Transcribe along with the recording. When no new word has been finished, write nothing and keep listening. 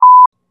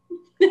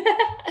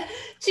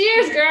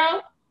Cheers,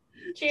 girl.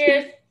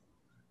 Cheers.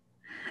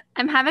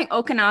 I'm having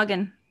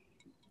Okanagan.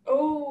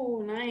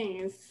 Oh,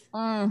 nice.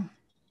 Mm.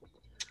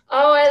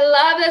 Oh, I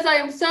love this. I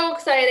am so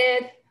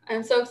excited.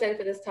 I'm so excited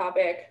for this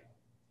topic.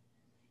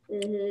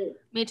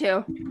 Me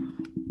too.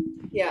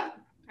 Yeah.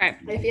 Okay.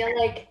 I feel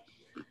like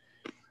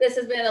this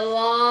has been a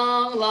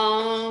long,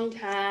 long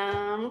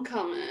time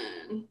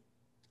coming.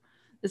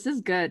 This is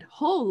good.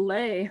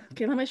 Holy.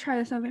 Okay, let me try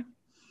this over.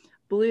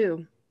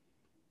 Blue.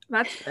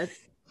 That's good.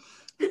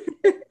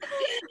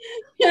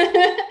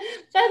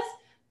 That's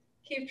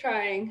keep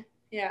trying.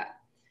 Yeah.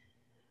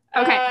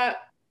 Okay.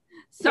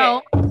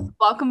 So,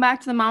 welcome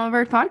back to the Mama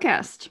Bird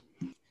podcast,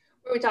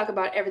 where we talk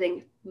about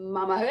everything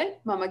mamahood,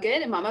 mama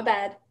good, and mama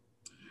bad.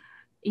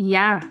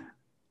 Yeah.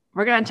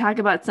 We're going to talk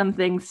about some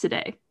things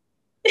today.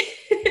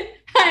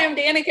 Hi, I'm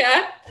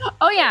Danika.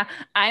 Oh, yeah.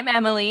 I'm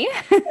Emily.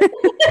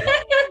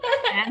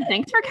 And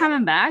thanks for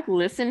coming back.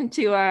 Listen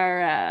to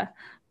our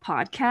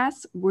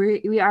podcast.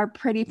 We are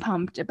pretty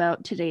pumped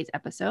about today's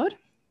episode.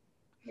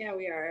 Yeah,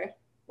 we are.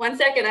 1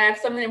 second. I have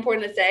something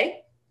important to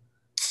say.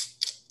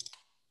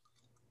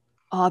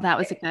 Oh, that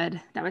was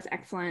that was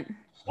excellent.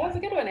 That was a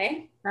good one,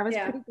 eh? That was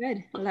pretty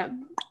good.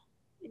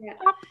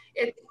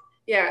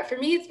 Yeah. For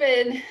me, it's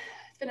been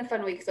a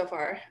fun week so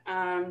far.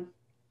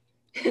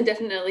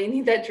 Definitely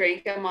need that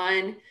drink.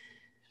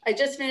 I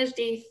just finished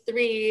day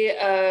 3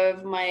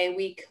 of my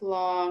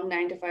week-long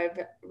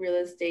 9-to-5 real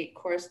estate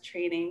course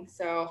training.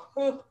 So,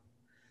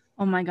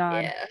 oh my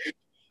God.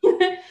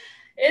 Yeah.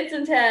 It's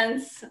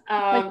intense. It's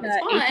fun.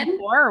 8 to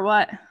 4 or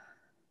what?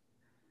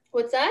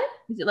 What's that?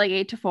 Is it like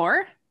 8 to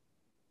 4?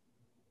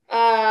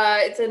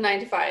 It's a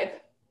 9-to-5.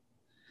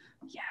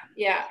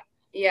 Yeah.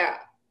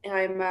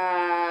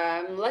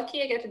 I'm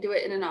lucky I get to do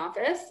it in an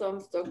office, so I'm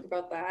stoked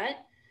about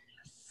that.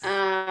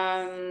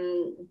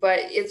 But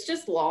it's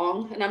just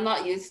long, and I'm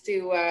not used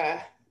to.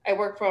 I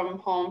work from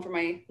home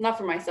not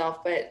for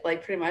myself, but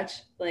like pretty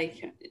much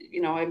like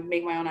I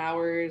make my own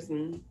hours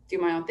and do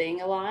my own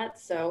thing a lot,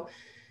 so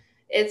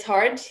it's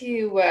hard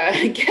to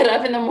get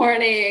up in the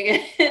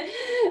morning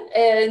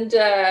and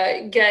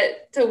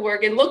get to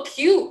work and look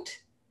cute.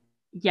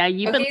 Yeah,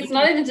 it's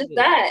not even just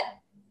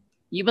that.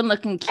 You've been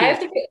looking cute. I have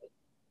to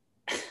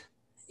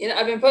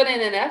I've been putting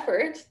in an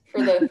effort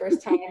for the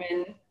first time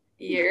in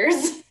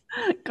years.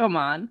 Come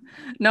on.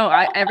 No,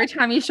 every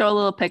time you show a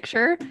little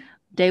picture,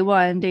 day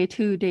 1, day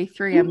 2, day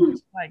 3, I'm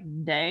just like,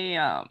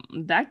 damn,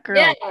 that girl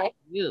is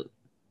cute.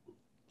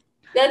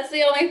 That's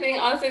the only thing,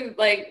 honestly,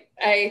 like,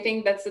 I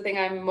think that's the thing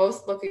I'm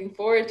most looking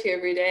forward to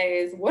every day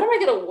is, what am I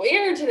going to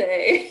wear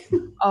today?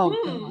 Oh,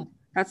 God.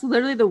 That's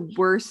literally the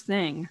worst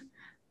thing.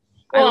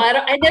 Well,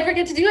 I never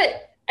get to do it.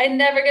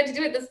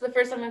 This is the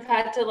first time I've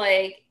had to,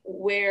 like,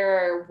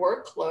 wear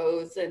work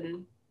clothes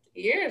in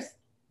years.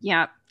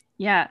 Yeah.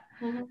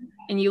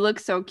 And you look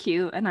so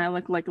cute, and I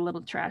look like a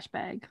little trash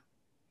bag.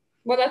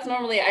 Well, I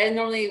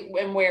normally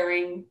am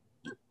wearing,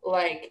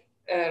 like,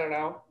 I don't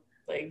know,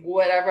 like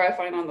whatever I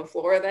find on the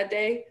floor that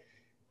day.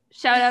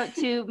 Shout out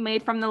to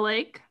Made from the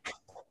Lake.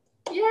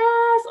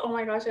 Yes. Oh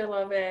my gosh, I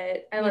love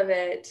it. I love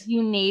it.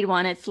 You need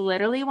one. It's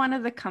literally one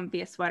of the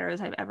comfiest sweaters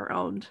I've ever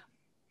owned.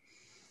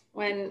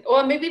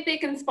 Maybe they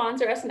can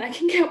sponsor us and I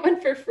can get one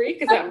for free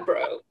because I'm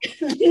broke.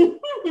 Did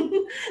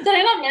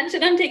I not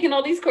mention I'm taking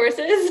all these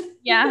courses?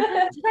 Yeah.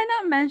 Did I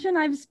not mention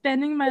I'm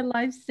spending my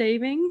life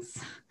savings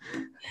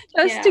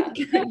just to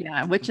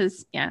get, which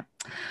is,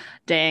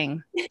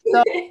 dang.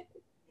 So,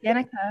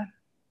 Danika,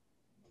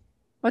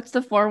 what's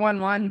the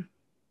 411?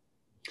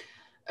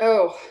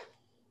 Oh,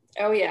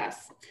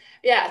 yes.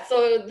 Yeah.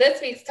 So this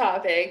week's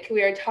topic,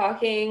 we are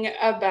talking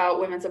about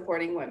women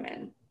supporting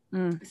women.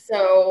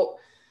 So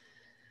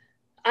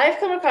I've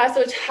come across,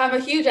 which I'm a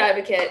huge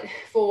advocate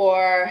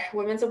for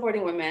women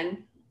supporting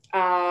women.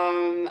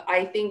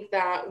 I think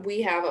that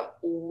we have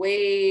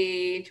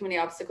way too many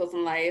obstacles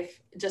in life,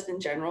 just in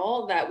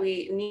general, that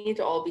we need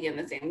to all be in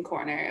the same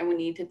corner and we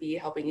need to be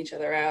helping each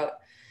other out.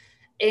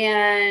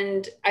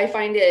 And I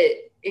find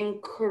it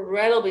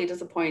incredibly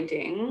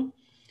disappointing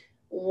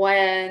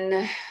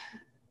when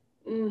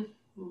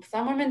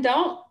some women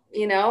don't,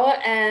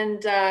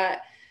 and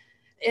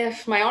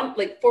for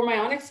my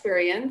own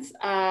experience,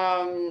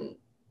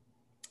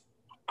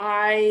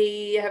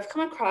 I have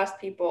come across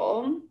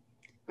people,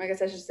 I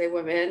guess I should say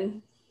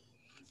women,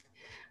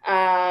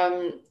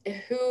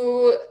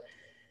 who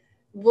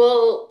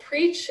will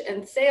preach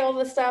and say all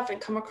this stuff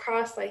and come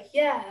across like,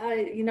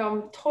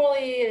 I'm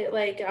totally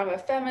like, I'm a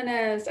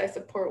feminist, I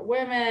support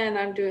women,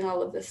 I'm doing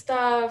all of this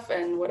stuff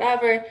and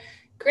whatever.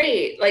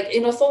 Great. Like,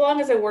 so long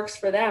as it works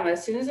for them.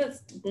 As soon as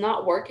it's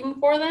not working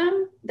for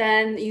them,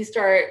 then you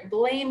start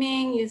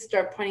blaming, you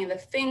start pointing the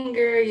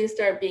finger, you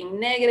start being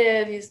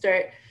negative, you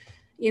start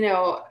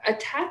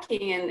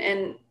attacking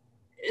and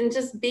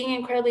just being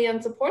incredibly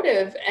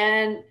unsupportive.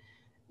 And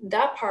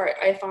that part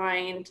I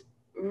find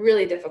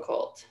really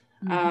difficult.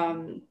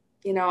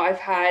 I've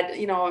had,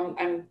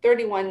 I'm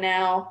 31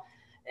 now,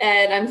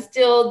 and I'm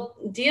still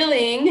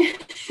dealing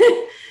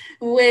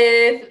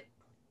with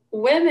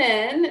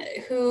women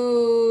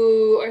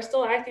who are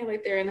still acting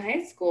like they're in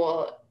high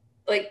school.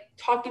 like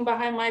talking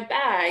behind my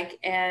back.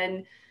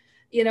 And,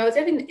 you know,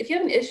 if you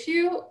have an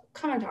issue,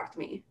 come and talk to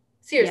me.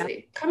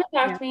 Seriously, come and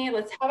talk to me.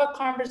 Let's have a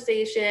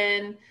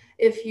conversation.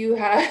 If you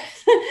have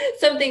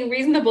something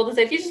reasonable to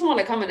say, if you just want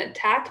to come and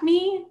attack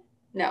me,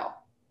 no,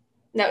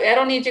 I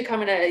don't need you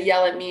coming to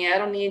yell at me. I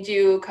don't need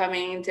you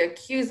coming to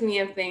accuse me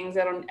of things.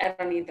 I don't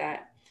need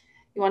that.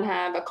 You want to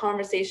have a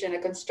conversation, a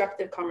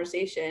constructive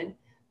conversation,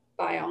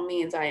 by all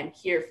means, I am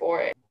here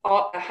for it.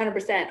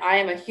 100%. I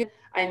am a human.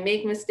 I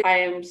make mistakes. I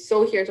am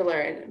so here to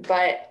learn.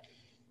 But,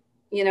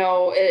 you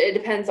know, it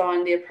depends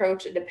on the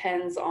approach. It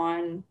depends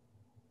on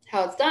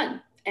how it's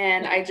done.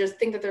 And I just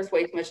think that there's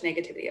way too much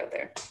negativity out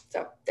there.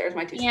 So there's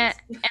my 2 cents.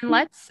 And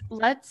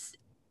let's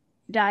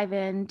dive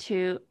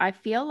into, I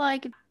feel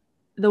like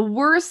the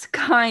worst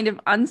kind of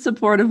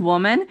unsupportive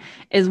woman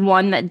is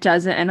one that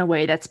does it in a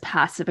way that's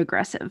passive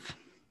aggressive.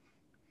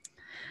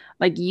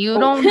 Like you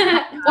don't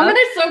have... Women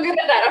are so good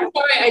at that. I'm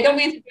sorry. I don't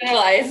mean to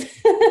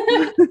generalize.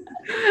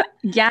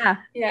 Yeah.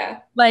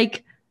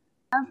 Like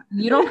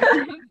you don't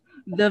have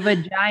the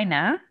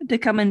vagina to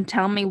come and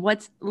tell me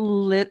what's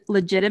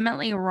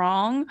legitimately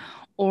wrong,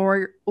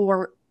 or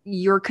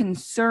you're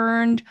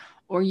concerned,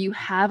 or you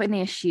have an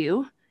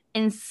issue.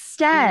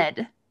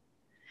 Instead,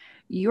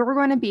 you're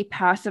going to be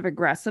passive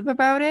aggressive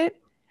about it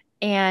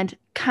and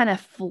kind of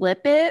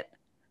flip it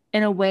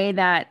in a way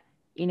that,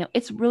 you know,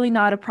 it's really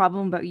not a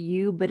problem about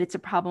you, but it's a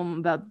problem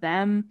about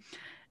them.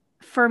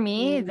 For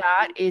me,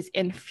 that is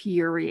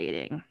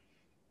infuriating.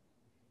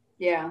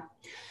 Yeah.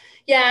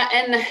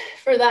 And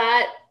for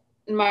that,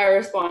 my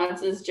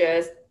response is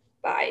just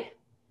bye.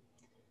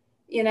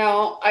 You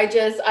know,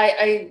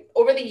 I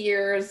over the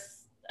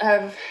years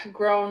have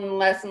grown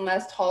less and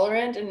less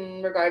tolerant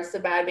in regards to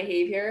bad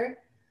behavior.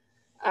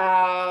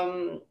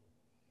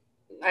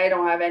 I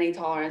don't have any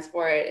tolerance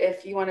for it.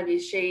 If you want to be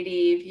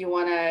shady, if you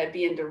want to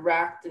be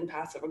indirect and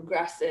passive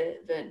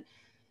aggressive, and,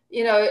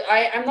 you know,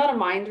 I'm not a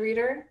mind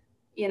reader.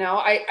 You know,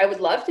 I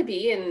would love to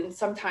be, and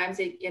sometimes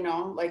it, you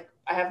know, like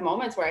I have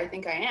moments where I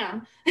think I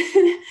am,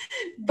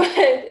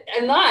 but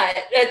I'm not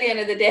at the end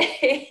of the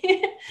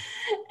day.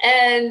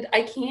 And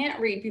I can't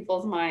read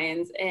people's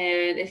minds.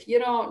 And if you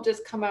don't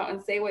just come out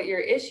and say what your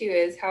issue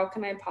is, how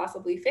can I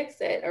possibly fix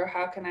it? Or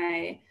how can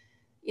I,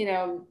 you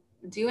know,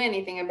 do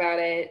anything about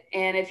it?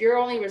 And if your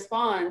only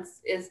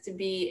response is to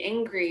be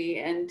angry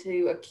and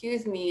to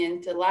accuse me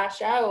and to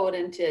lash out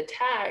and to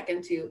attack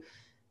and to,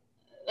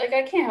 like,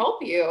 I can't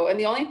help you. And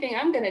the only thing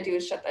I'm going to do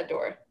is shut that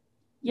door.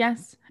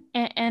 Yes.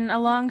 And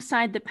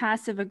alongside the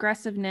passive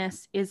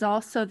aggressiveness is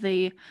also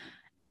the,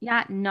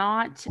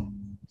 not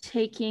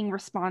taking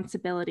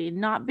responsibility,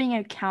 not being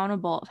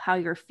accountable of how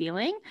you're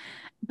feeling,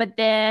 but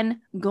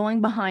then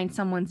going behind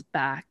someone's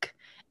back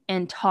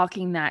and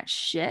talking that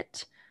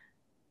shit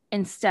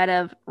instead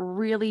of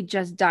really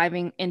just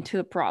diving into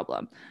a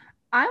problem.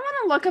 I want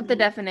to look up the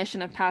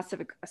definition of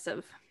passive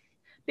aggressive,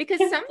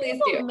 because some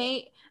people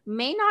may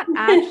not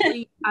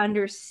actually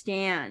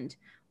understand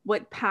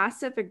what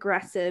passive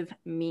aggressive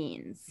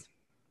means.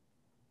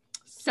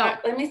 So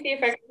let me see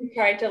if I can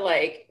try to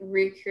like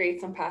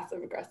recreate some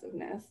passive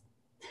aggressiveness.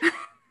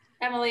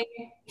 Emily,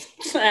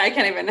 I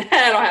can't even,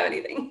 I don't have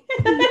anything.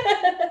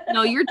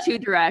 No, you're too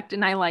direct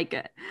and I like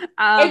it.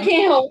 I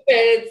can't help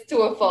it. It's to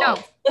a fault. No,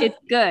 it's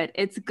good.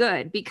 It's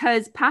good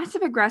because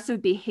passive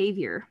aggressive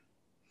behavior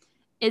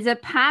is a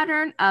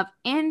pattern of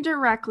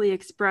indirectly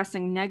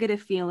expressing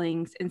negative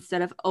feelings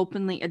instead of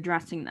openly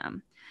addressing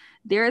them.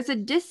 There is a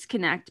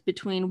disconnect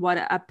between what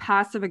a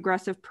passive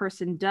aggressive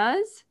person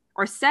does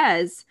or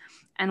says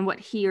and what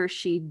he or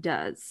she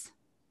does.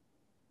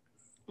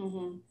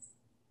 Mm-hmm.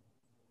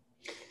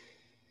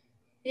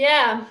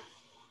 Yeah.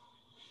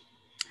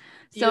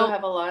 So you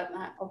have a lot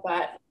of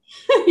that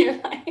in your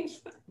life.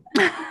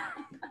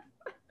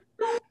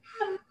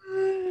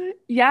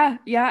 Yeah.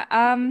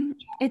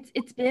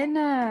 It's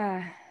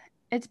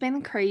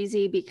been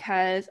crazy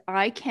because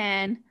I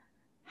can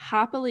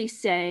happily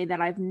say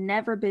that I've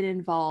never been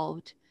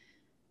involved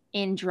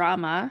in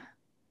drama.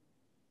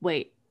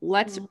 Wait,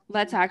 let's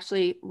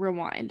actually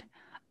rewind.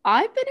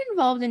 I've been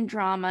involved in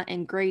drama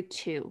in grade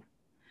 2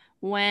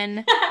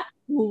 when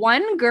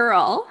one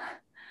girl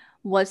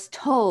was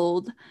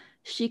told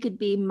she could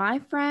be my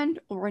friend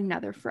or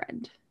another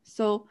friend.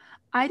 So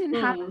I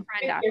didn't have a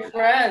friend after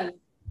that.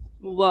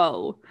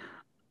 Whoa.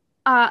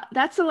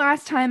 That's the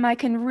last time I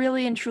can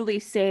really and truly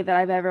say that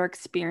I've ever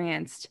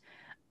experienced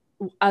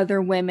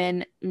other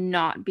women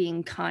not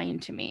being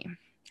kind to me.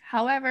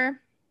 However,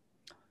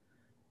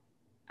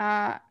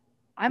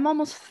 I'm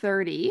almost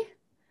 30,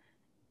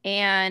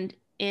 and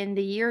in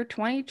the year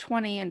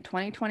 2020 and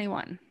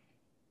 2021,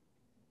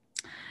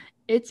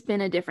 it's been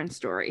a different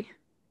story.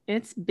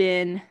 It's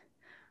been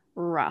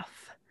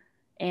rough,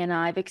 and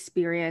I've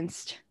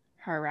experienced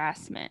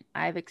harassment.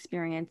 I've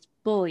experienced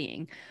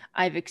bullying.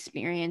 I've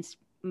experienced,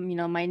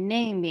 my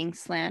name being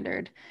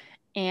slandered,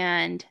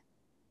 and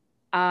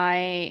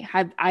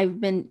I've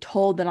been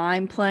told that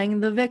I'm playing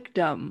the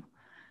victim.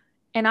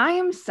 And I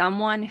am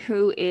someone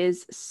who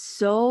is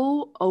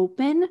so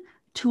open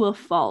to a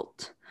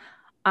fault.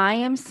 I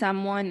am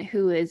someone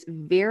who is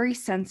very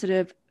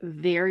sensitive,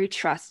 very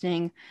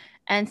trusting,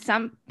 and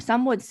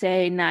some would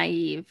say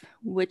naive,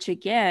 which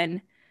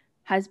again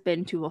has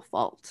been to a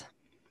fault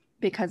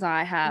because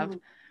I have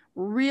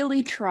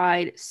really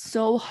tried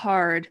so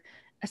hard,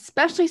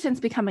 especially since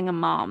becoming a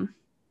mom,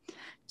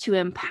 to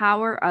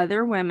empower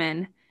other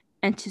women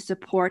and to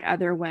support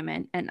other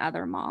women and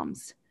other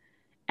moms.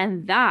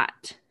 And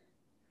that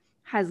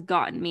has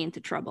gotten me into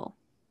trouble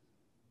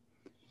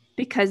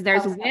because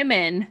there's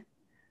women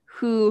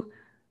who,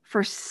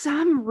 for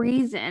some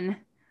reason,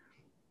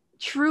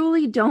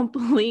 truly don't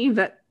believe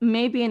that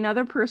maybe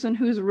another person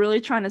who's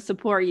really trying to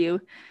support you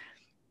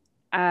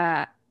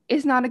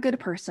is not a good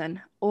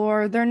person,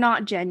 or they're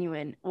not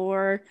genuine,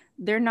 or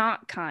they're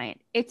not kind.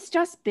 It's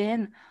just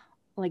been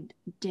like,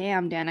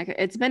 damn, Danica,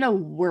 it's been a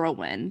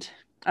whirlwind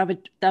of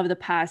the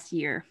past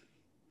year.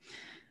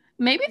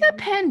 Maybe the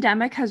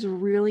pandemic has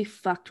really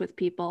fucked with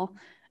people.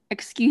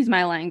 Excuse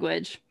my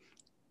language.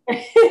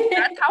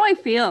 That's how I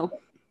feel.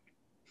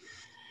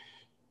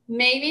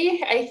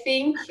 Maybe. I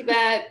think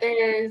that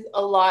there's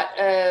a lot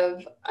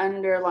of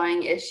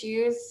underlying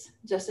issues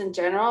just in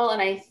general.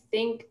 And I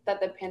think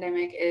that the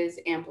pandemic is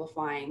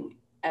amplifying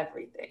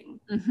everything.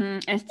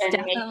 It's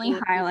definitely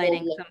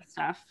highlighting some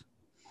stuff.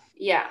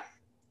 Yeah.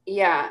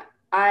 Yeah.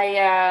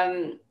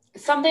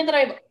 Something that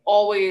I've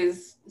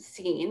always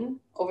seen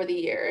over the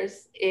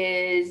years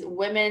is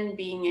women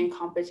being in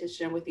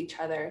competition with each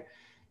other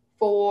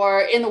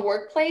in the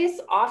workplace.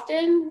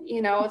 Often,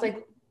 it's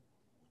like,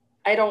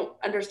 I don't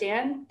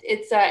understand.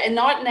 It's and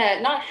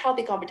not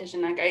healthy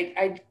competition. Like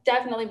I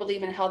definitely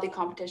believe in healthy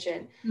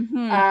competition.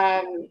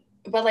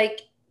 But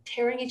like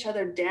tearing each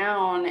other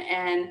down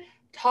and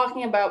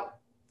talking about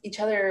each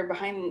other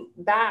behind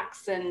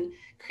backs and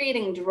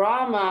creating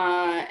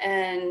drama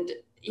and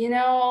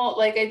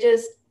like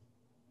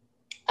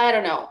I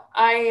don't know.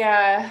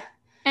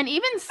 And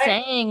even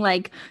saying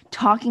like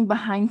talking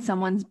behind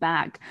someone's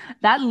back,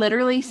 that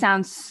literally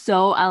sounds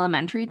so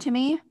elementary to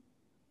me.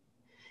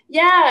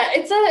 Yeah,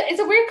 it's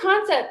a weird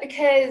concept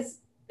because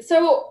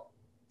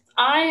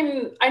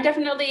I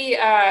definitely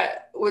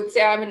would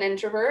say I'm an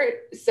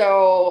introvert.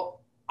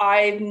 So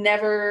I'm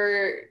not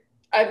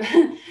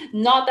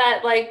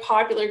that like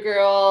popular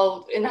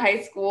girl in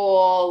high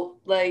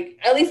school. Like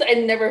at least I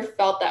never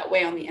felt that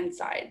way on the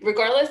inside.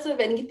 Regardless of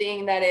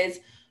anything that is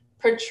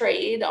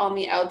portrayed on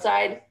the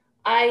outside,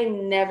 I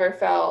never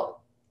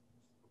felt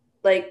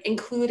like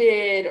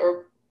included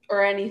or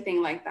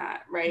anything like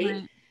that,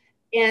 right?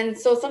 And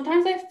so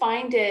sometimes I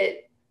find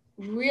it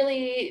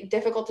really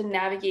difficult to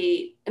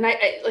navigate. And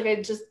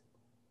I just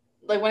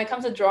like when it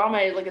comes to drama,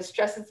 it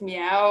stresses me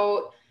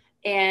out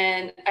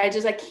and I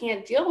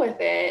can't deal with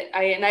it.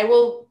 I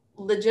will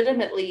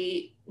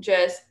legitimately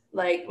just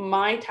like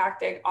my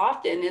tactic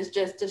often is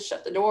just to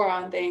shut the door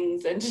on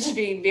things and just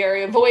be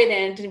very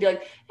avoidant and be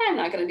like, I'm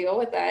not going to deal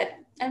with that.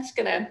 I'm just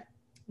going to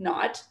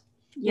not,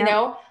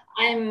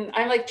 I'm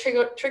like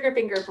trigger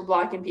finger for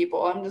blocking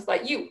people. I'm just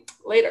like, you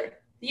later,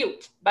 you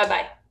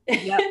bye-bye.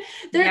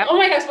 Oh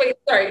my gosh, wait,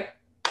 sorry.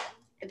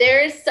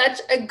 There is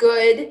such a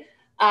good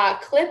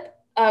clip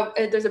of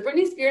there's a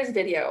Britney Spears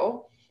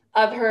video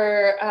of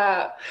her.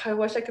 I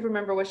wish I could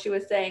remember what she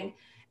was saying,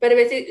 but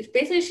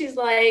basically she's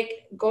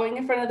like going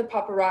in front of the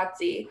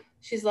paparazzi.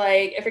 She's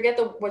like, I forget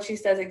what she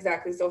says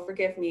exactly, so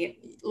forgive me.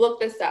 Look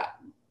this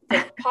up.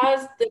 Like,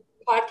 pause the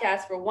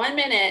podcast for 1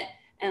 minute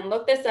and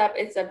look this up.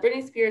 It's a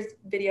Britney Spears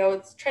video.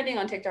 It's trending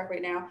on TikTok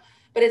right now.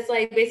 But it's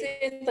like basically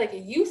it's like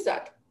you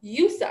suck,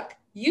 you suck,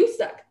 you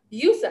suck,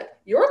 you suck.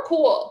 You're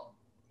cool.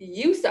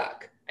 You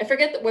suck. I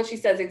forget what she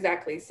says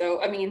exactly.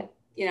 So, I mean,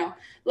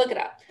 look it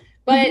up.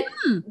 But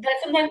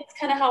that's sometimes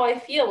kind of how I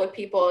feel with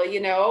people,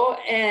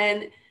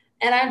 and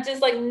I'm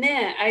just like,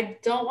 nah, I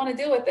don't want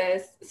to deal with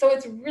this. So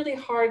it's really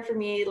hard for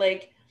me,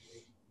 like,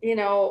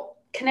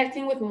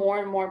 connecting with more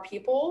and more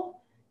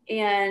people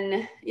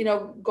and,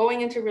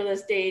 going into real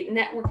estate,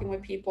 networking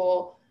with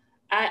people.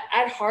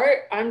 At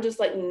heart, I'm just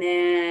like,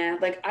 nah,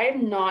 like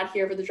I'm not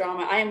here for the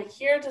drama. I am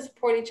here to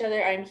support each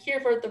other. I'm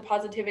here for the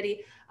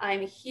positivity.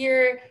 I'm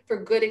here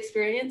for good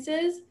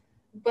experiences.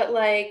 But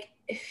like,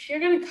 if you're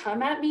going to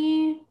come at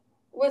me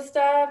with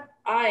stuff,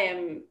 I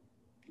am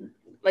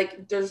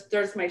like,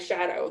 there's my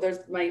shadow. There's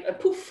my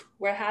poof,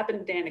 what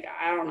happened to Danica?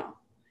 I don't know.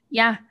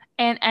 Yeah.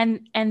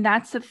 And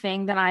that's the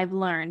thing that I've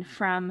learned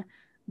from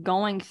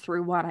going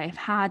through what I've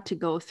had to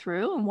go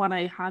through and what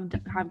I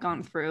have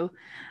gone through.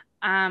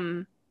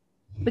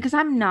 Because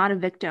I'm not a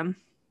victim.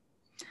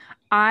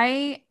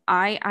 I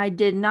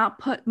did not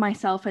put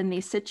myself in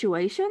these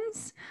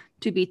situations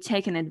to be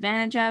taken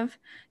advantage of,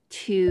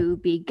 to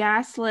be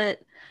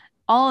gaslit,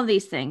 all of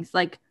these things.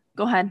 Like,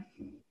 go ahead.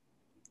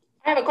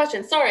 I have a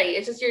question. Sorry,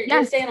 it's just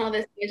you're saying all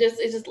this.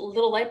 It's just a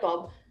little light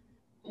bulb.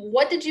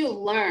 What did you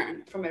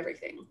learn from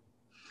everything?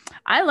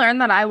 I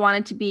learned that I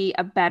wanted to be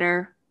a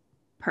better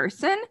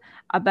person,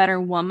 a better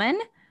woman,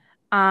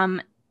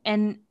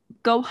 and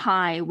go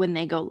high when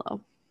they go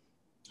low.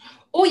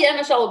 Oh yeah,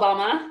 Michelle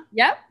Obama.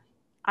 Yep.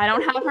 I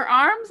don't have her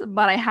arms,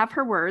 but I have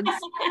her words. I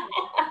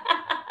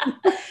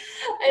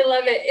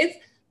love it. It's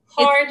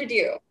hard to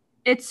do.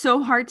 It's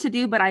so hard to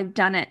do, but I've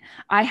done it.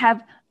 I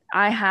have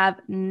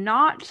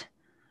not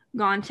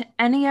gone to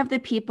any of the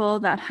people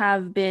that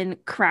have been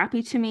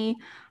crappy to me.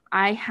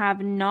 I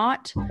have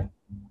not,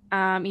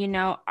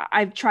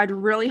 I've tried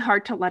really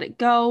hard to let it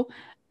go.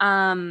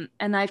 And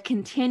I've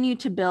continued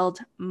to build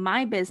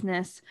my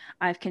business.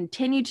 I've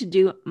continued to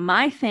do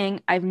my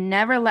thing. I've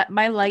never let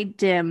my light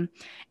dim.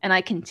 And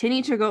I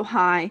continue to go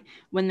high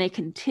when they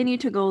continue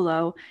to go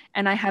low.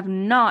 And I have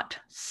not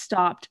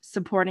stopped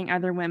supporting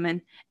other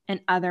women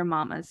and other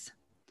mamas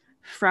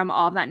from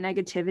all that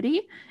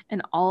negativity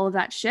and all of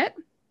that shit.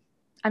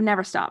 I've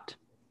never stopped.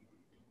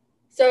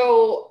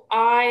 So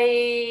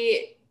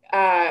I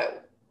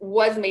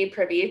was made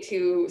privy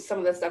to some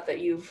of the stuff that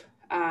you've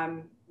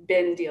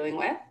been dealing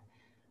with,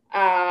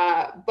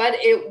 but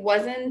it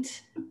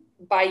wasn't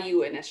by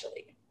you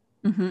initially.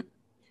 Mm-hmm.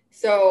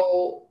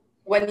 So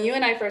when you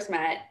and I first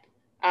met,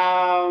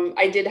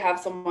 I did have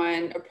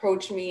someone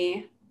approach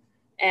me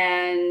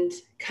and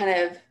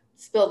kind of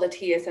spill the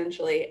tea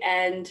essentially.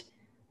 And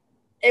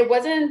it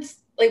wasn't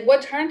like,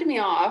 what turned me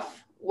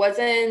off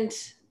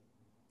wasn't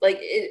like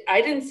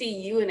I didn't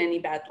see you in any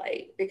bad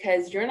light,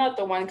 because you're not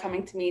the one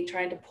coming to me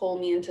trying to pull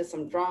me into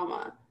some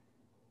drama.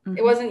 Mm-hmm.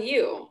 It wasn't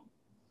you,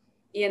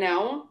 you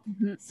know?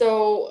 Mm-hmm.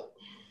 So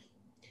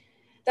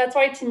that's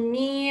why, to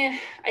me,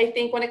 I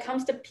think when it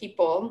comes to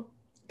people,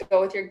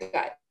 go with your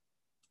gut.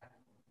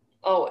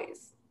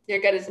 Always.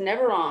 Your gut is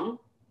never wrong.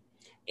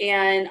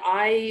 And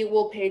I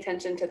will pay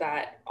attention to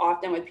that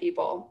often with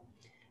people.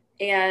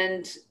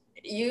 And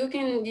you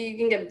can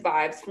get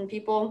vibes from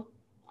people,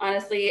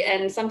 honestly.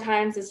 And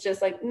sometimes it's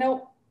just like,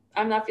 nope,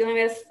 I'm not feeling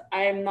this.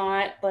 I'm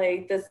not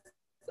like this.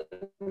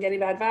 I'm getting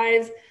bad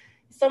vibes.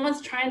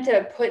 Someone's trying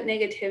to put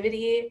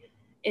negativity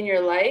in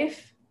your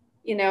life,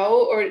 you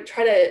know, or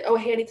try to, oh,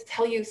 hey, I need to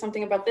tell you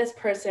something about this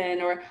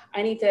person, or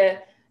I need to,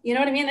 you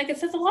know what I mean? Like, it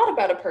says a lot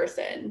about a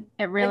person.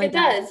 It really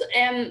does.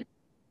 And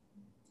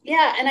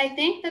yeah, and I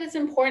think that it's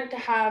important to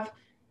have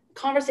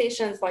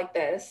conversations like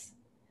this,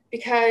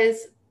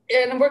 because,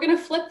 and we're going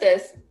to flip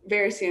this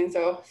very soon,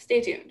 so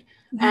stay tuned.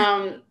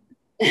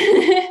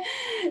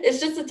 It's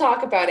just to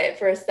talk about it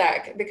for a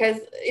sec, because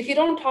if you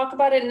don't talk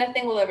about it,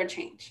 nothing will ever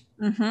change.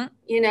 Mm-hmm.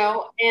 You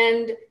know,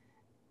 and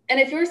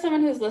if you're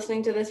someone who's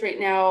listening to this right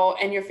now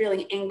and you're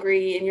feeling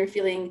angry and you're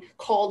feeling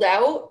called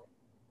out,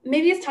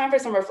 maybe it's time for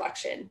some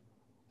reflection.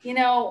 You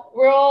know,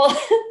 we're all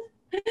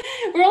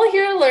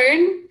here to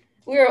learn.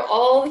 We are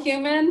all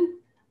human.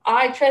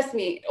 Trust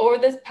me, over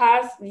this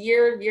past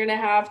year and a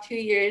half, 2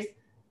 years,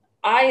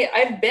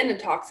 I've been a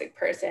toxic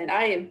person.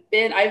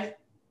 I've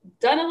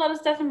done a lot of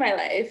stuff in my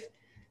life.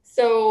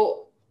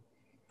 So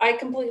I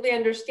completely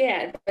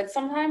understand. But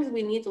sometimes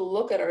we need to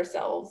look at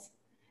ourselves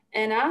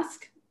and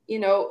ask, you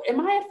know, am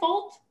I at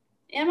fault?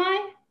 Am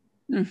I?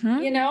 Mm-hmm.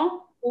 You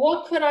know,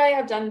 what could I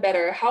have done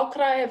better? How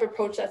could I have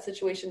approached that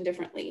situation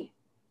differently?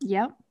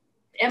 Yep.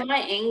 Am I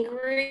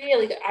angry?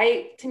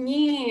 Like, to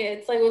me,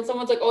 it's like when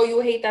someone's like, oh,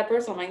 you hate that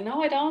person. I'm like,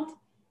 no, I don't.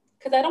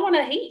 Because I don't want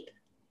to hate.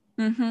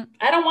 Mm-hmm.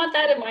 I don't want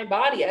that in my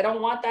body. I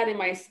don't want that in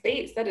my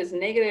space. That is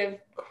negative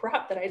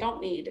crap that I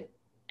don't need.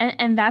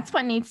 And that's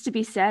what needs to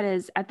be said,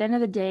 is at the end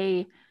of the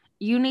day,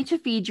 you need to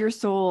feed your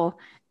soul.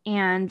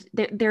 And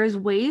there's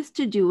ways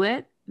to do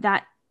it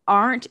that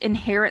aren't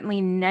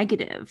inherently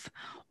negative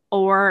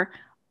or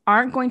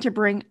aren't going to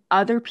bring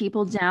other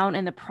people down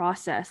in the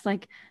process.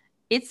 Like,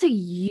 it's a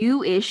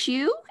you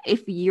issue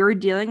if you're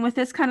dealing with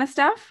this kind of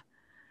stuff,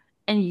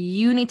 and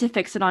you need to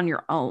fix it on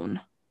your own.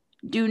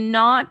 Do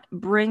not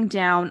bring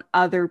down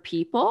other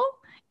people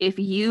if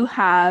you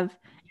have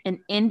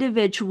an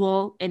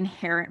individual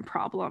inherent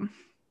problem.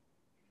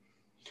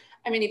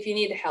 I mean, if you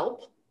need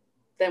help,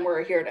 then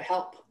we're here to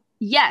help.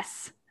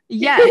 Yes.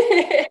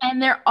 Yes.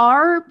 And there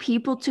are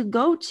people to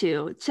go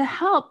to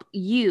help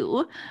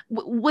you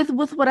with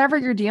whatever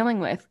you're dealing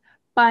with.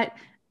 But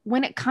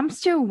when it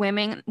comes to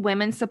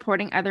women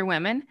supporting other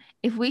women,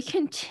 if we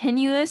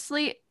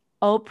continuously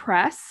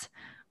oppress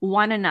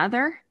one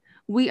another,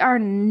 we are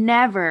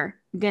never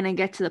going to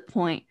get to the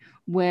point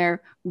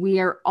where we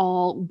are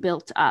all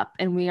built up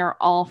and we are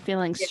all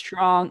feeling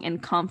strong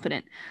and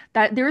confident.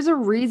 That there's a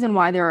reason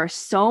why there are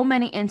so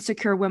many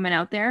insecure women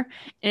out there.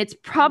 And it's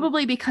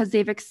probably because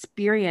they've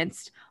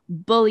experienced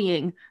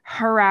bullying,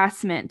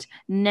 harassment,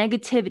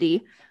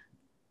 negativity.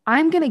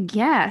 I'm going to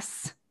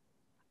guess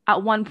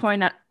at one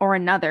point or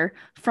another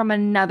from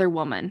another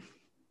woman.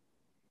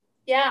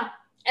 Yeah.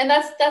 And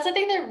that's the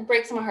thing that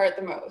breaks my heart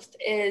the most,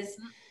 is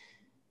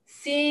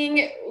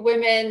seeing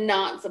women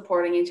not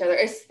supporting each other,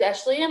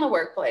 especially in the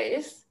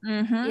workplace.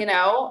 Mm-hmm. You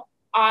know,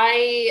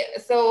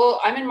 so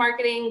I'm in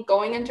marketing,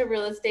 going into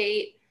real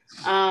estate.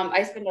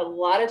 I spend a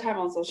lot of time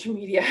on social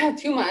media,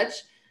 too much.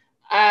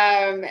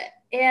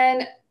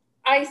 And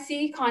I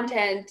see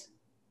content,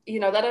 you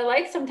know, that I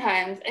like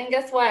sometimes. And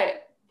guess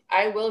what?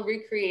 I will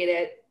recreate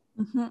it.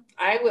 Mm-hmm.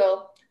 I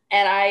will.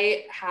 And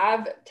I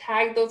have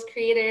tagged those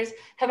creators.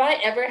 Have I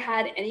ever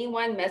had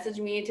anyone message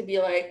me to be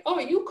like, oh,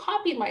 you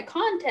copied my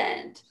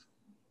content?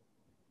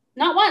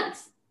 Not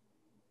once.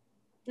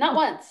 Not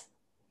once.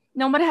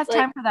 Nobody has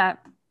time for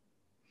that.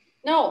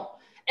 No.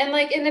 And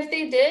like, and if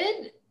they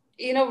did,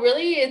 you know,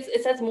 really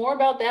it says more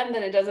about them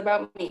than it does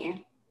about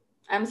me.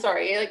 I'm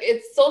sorry. Like,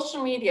 it's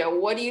social media.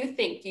 What do you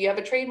think? Do you have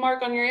a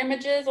trademark on your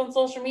images on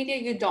social media?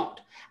 You don't.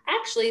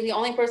 Actually, the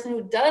only person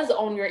who does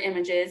own your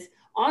images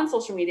on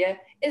social media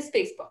is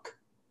Facebook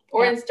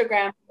or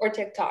Instagram or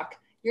TikTok.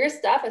 Your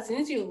stuff, as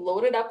soon as you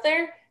load it up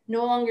there,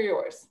 no longer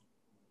yours.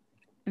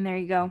 And there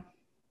you go.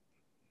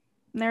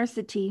 And there's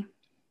the tea.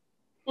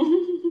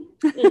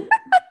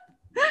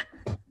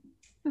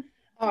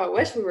 Oh, I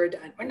wish we were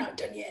done. We're not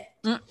done yet.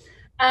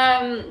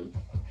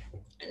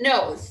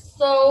 No.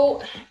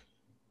 So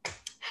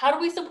how do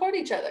we support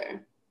each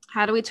other?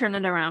 How do we turn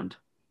it around?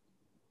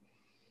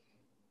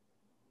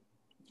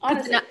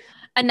 Honestly.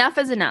 Enough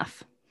is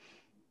enough.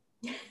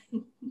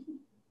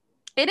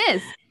 It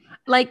is.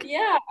 Like,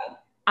 yeah.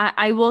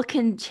 I will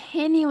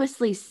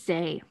continuously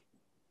say,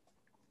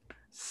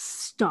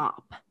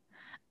 stop.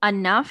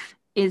 Enough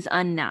is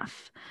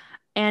enough.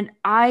 And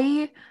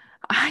I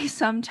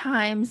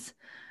sometimes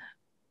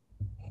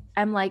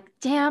I'm like,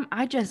 damn,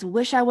 I just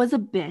wish I was a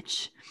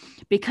bitch,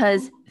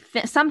 because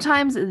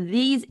sometimes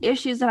these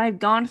issues that I've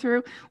gone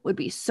through would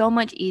be so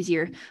much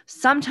easier.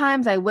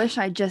 Sometimes I wish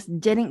I just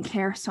didn't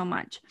care so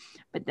much.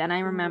 But then I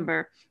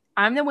remember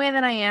I'm the way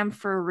that I am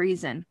for a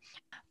reason.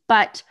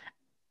 But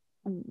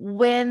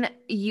when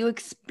you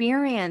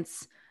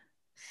experience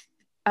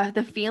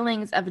the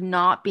feelings of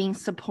not being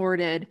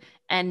supported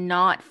and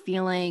not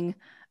feeling,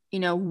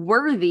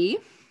 worthy,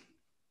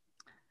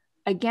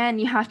 again,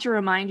 you have to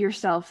remind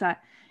yourself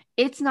that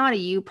it's not a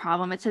you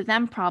problem, it's a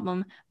them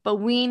problem, but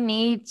we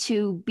need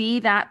to be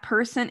that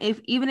person,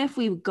 even if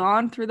we've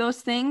gone through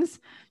those things,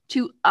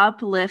 to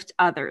uplift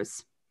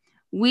others.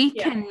 We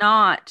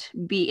cannot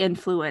be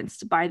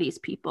influenced by these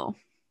people.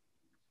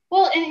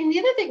 Well, and the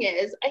other thing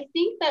is, I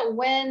think that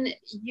when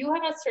you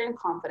have a certain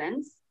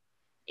confidence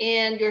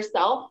in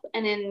yourself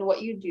and in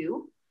what you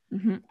do,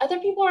 other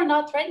people are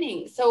not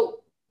threatening. So,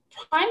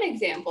 prime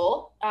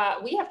example,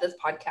 we have this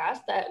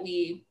podcast that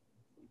we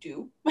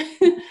do.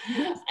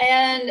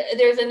 And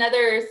there's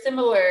another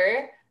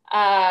similar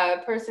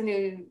person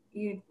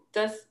who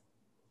does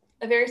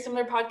a very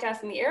similar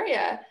podcast in the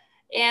area.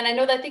 And I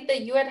know that I think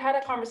that you had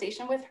a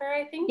conversation with her,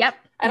 I think. Yep.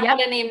 I don't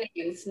want to name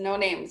names, no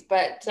names,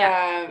 but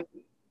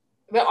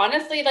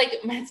honestly, like,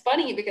 it's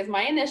funny because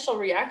my initial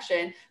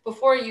reaction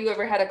before you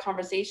ever had a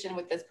conversation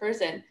with this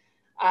person,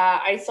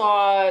 I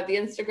saw the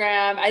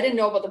Instagram. I didn't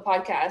know about the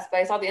podcast, but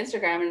I saw the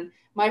Instagram, and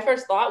my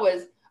first thought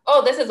was,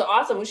 oh, this is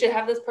awesome. We should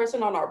have this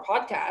person on our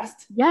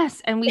podcast.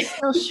 Yes, and we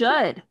still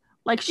should.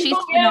 Like, she's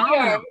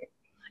phenomenal.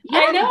 Yeah.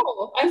 I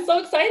know. I'm so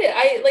excited.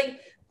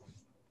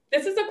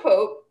 This is a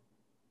quote,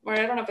 or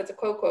I don't know if it's a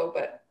quote,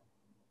 but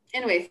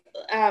anyways,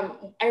 I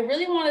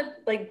really want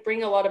to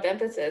bring a lot of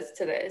emphasis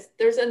to this.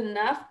 There's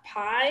enough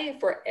pie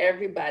for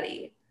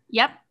everybody.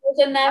 Yep.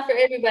 There's enough for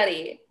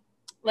everybody.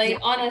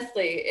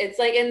 Honestly, it's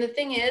and the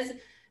thing is,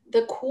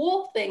 the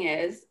cool thing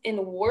is,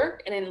 in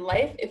work and in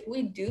life, if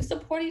we do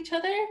support each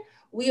other,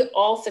 we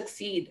all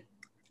succeed.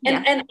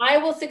 And I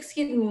will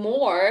succeed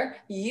more,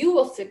 you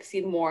will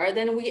succeed more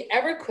than we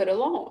ever could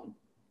alone.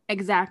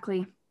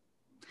 Exactly.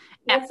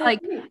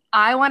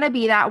 I want to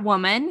be that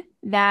woman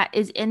that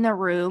is in the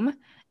room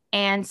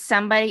and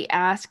somebody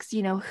asks,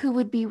 who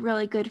would be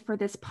really good for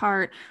this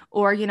part,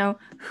 or,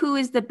 who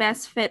is the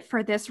best fit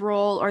for this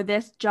role or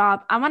this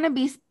job. I want to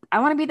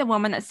be the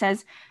woman that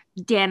says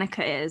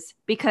Danika is,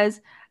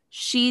 because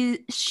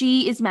she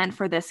is meant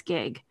for this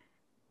gig,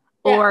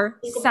 or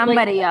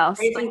somebody else.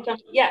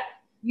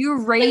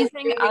 You're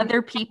raising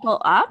other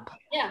people up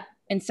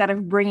instead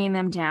of bringing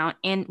them down.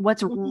 And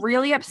what's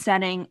really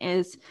upsetting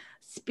is,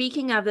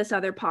 speaking of this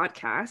other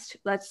podcast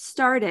that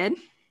started,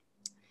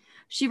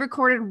 she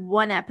recorded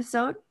one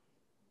episode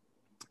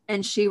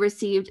and she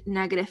received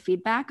negative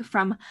feedback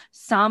from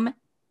some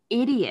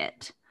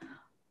idiot.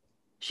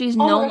 She's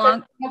no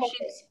longer,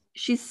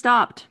 she's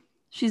stopped.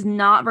 She's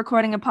not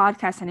recording a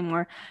podcast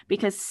anymore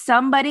because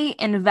somebody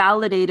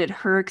invalidated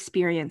her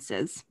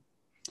experiences.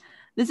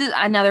 This is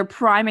another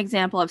prime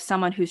example of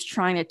someone who's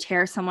trying to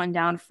tear someone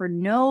down for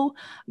no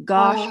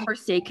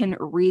forsaken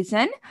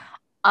reason.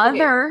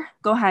 Go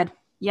ahead.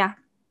 Yeah.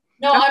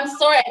 No, I'm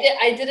sorry.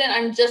 I didn't.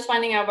 I'm just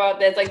finding out about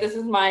this. This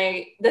is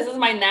my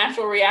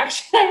natural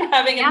reaction. I'm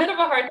having a bit of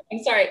a hard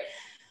time. Sorry.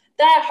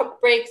 That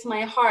breaks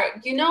my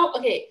heart. Do you know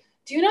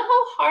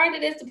how hard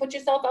it is to put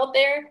yourself out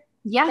there?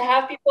 Yeah. To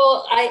have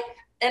people,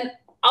 and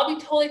I'll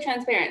be totally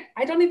transparent.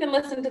 I don't even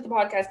listen to the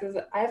podcast because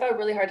I have a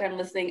really hard time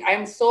listening.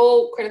 I'm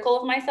so critical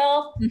of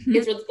myself.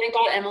 It's really, thank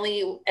God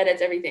Emily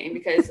edits everything,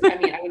 because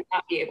I would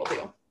not be able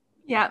to.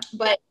 Yeah.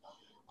 But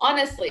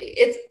honestly,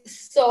 it's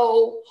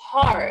so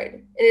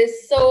hard. It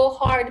is so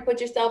hard to put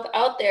yourself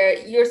out there.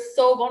 You're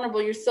so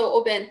vulnerable. You're so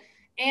open.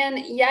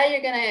 And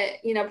you're going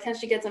to,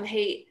 potentially get some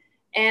hate.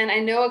 And I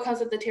know it comes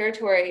with the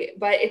territory,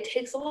 but it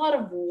takes a lot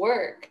of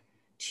work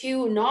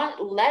to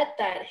not let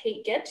that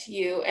hate get to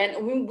you.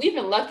 And we've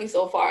been lucky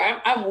so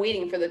far. I'm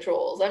waiting for the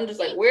trolls. I'm just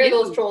like, where are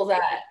those trolls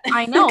at?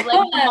 I know.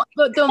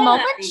 Like the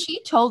moment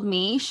she told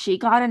me she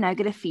got a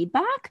negative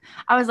feedback,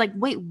 I was like,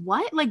 wait,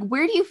 what? Like,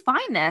 where do you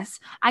find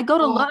this? I go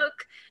to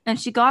look, and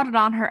she got it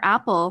on her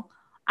Apple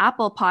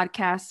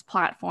podcast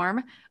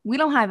platform. We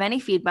don't have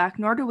any feedback,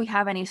 nor do we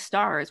have any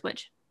stars,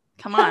 which,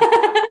 come on,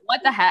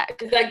 what the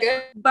heck? Is that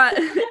good? But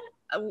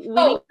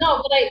what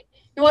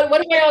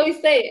do I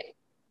always say?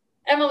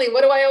 Emily,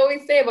 what do I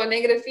always say about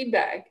negative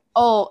feedback?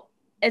 Oh,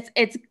 it's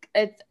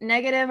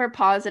negative or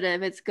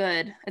positive. It's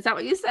good. Is that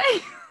what you say?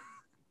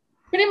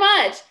 Pretty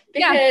much.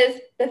 Because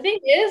the thing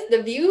is,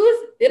 the views,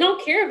 they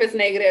don't care if it's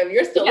negative.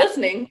 You're still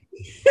listening.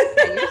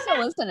 You're still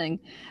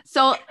listening.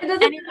 So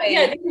anyway,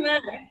 it doesn't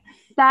matter.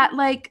 That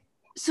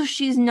so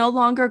she's no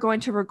longer going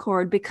to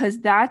record because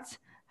that's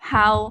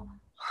how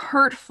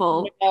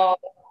hurtful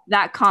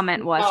that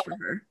comment was for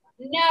her.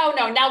 No,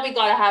 now we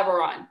gotta have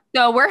her on.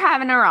 So we're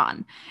having her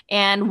on,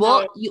 and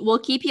we'll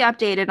keep you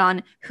updated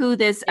on who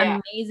this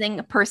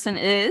amazing person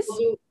is.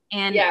 We'll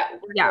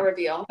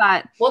reveal.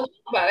 But we'll talk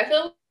about it. I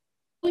feel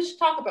we should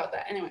talk about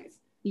that, anyways.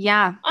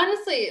 Yeah.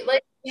 Honestly,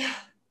 like,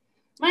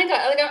 my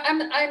God, like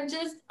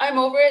I'm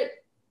over it.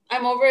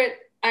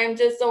 I'm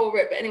just so over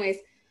it. But anyways,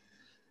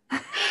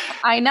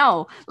 I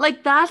know,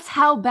 like, that's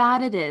how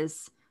bad it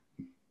is.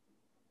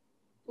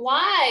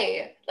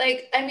 Why?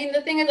 Like, I mean,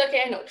 the thing is,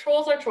 okay, I know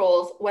trolls are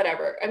trolls,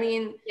 whatever. I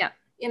mean,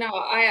 you know,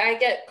 I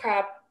get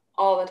crap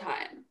all the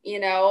time, you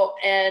know,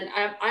 and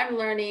I'm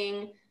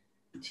learning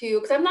to,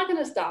 because I'm not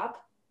going to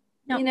stop,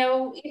 you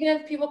know, even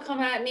if people come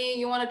at me,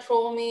 you want to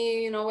troll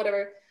me, you know,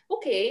 whatever.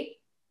 Okay,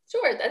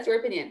 sure, that's your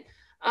opinion.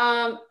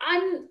 To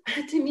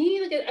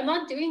me, like, I'm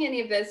not doing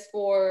any of this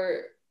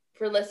for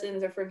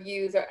listens or for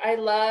views. Or I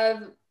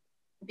love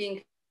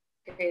being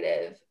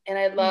creative and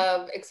I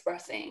love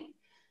expressing.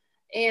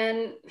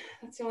 And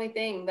that's the only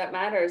thing that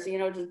matters, you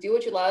know, just do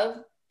what you love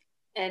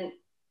and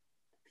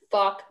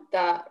fuck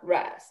the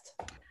rest.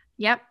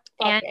 Yep.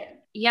 Fuck it.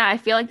 Yeah, I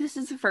feel like this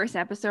is the first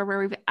episode where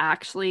we've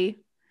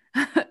actually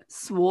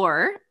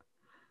swore.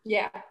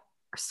 Yeah.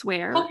 Or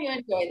swear. Hope you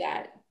enjoy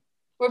that.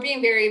 We're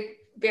being very,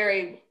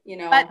 very, you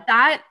know. But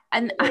that,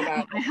 and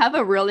I have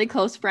a really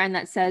close friend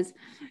that says,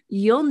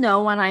 you'll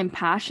know when I'm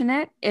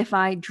passionate if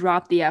I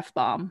drop the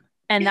F-bomb.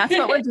 And that's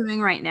what we're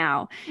doing right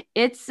now.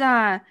 It's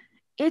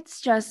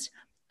just,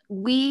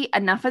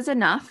 enough is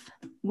enough.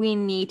 We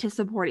need to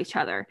support each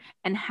other.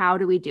 And how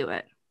do we do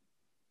it?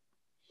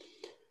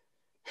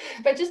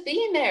 By just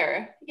being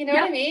there, you know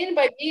what I mean?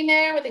 By being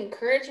there with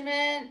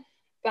encouragement,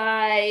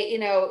 by, you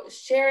know,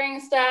 sharing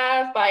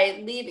stuff,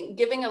 by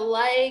giving a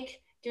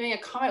like, giving a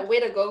comment, way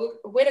to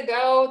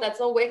go. That's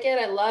so wicked.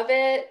 I love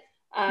it.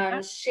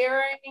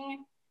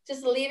 Sharing,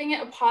 just leaving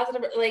it a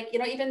positive, like, you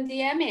know, even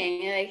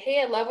DMing, like,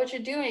 hey, I love what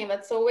you're doing.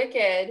 That's so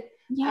wicked.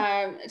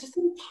 Just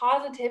some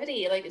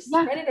positivity, like,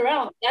 spread it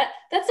around.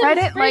 That's spread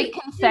it like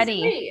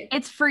confetti.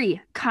 It's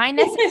free.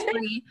 Kindness is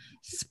free.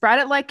 Spread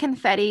it like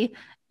confetti,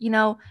 you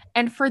know.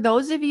 And for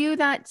those of you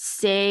that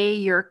say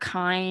you're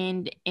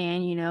kind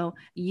and, you know,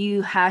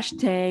 you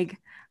hashtag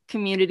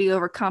community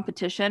over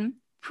competition,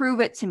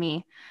 prove it to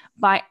me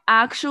by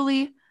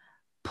actually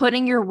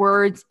putting your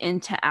words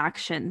into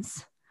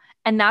actions.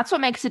 And that's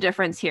what makes a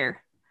difference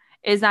here,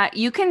 is that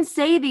you can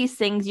say these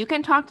things, you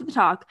can talk to the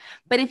talk,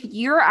 but if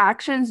your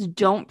actions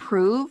don't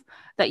prove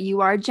that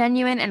you are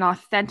genuine and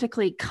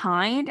authentically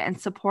kind and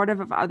supportive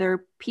of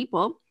other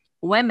people,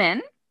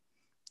 women,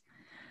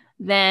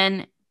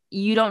 then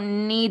you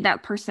don't need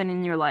that person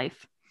in your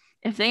life.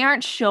 If they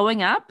aren't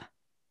showing up,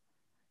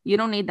 you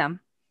don't need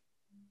them.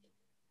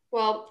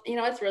 Well, you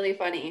know, what's really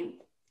funny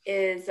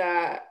is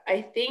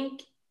I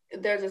think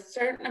there's a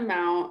certain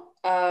amount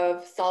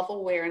of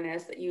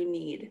self-awareness that you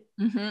need.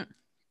 Mm-hmm.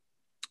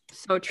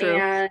 So true.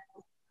 And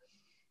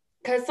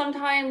because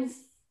sometimes,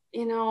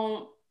 you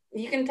know,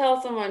 you can tell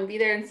someone, be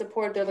there and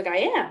support. They're like,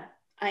 I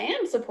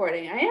am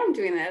supporting, I am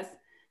doing this.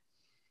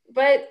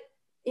 But,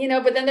 you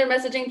know, but then they're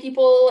messaging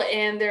people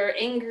and they're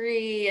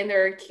angry and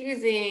they're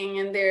accusing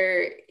and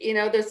they're, you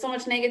know, there's so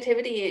much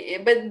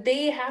negativity, but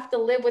they have to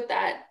live with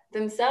that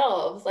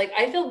themselves. Like,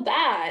 I feel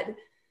bad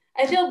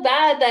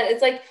that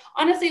it's like,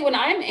 honestly, when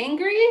I'm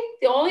angry,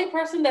 the only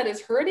person that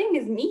is hurting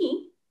is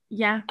me.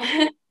 Yeah.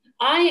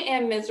 I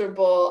am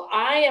miserable.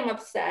 I am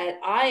upset.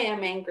 I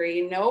am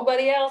angry.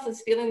 Nobody else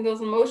is feeling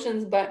those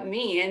emotions but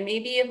me. And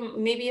maybe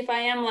if I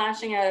am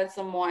lashing out at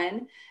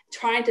someone,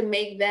 trying to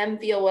make them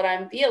feel what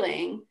I'm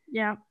feeling.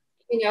 Yeah.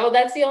 You know,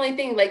 that's the only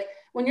thing. Like,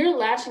 when you're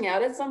lashing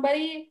out at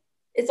somebody,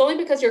 it's only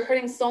because you're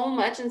hurting so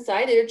much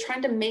inside that you're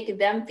trying to make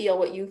them feel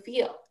what you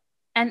feel.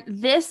 And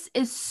this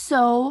is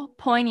so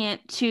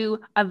poignant to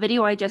a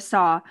video I just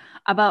saw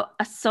about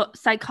a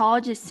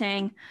psychologist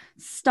saying,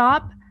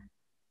 stop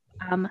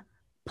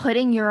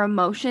putting your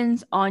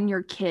emotions on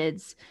your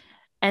kids.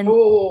 And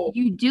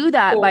you do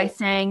that by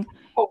saying,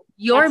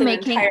 you're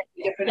making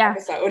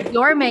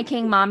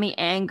mommy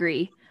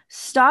angry.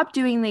 stop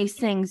doing these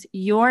things.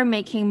 You're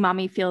making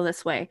mommy feel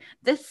this way.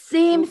 The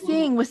same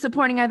thing with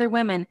supporting other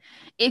women.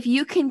 If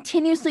you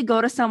continuously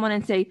go to someone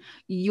and say,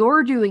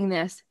 you're doing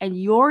this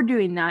and you're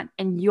doing that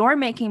and you're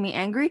making me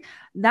angry,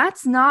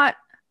 that's not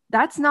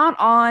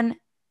on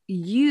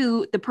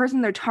you, the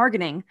person they're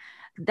targeting.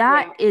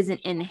 That is an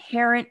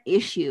inherent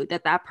issue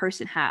that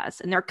person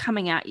has, and they're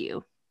coming at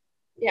you.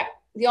 Yeah.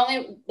 The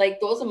only, like,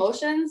 those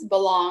emotions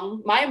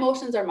belong, my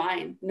emotions are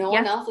mine. No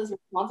one else is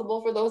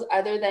responsible for those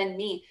other than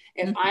me.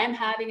 If I'm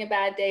having a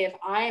bad day, if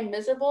I'm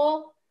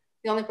miserable,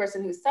 the only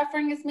person who's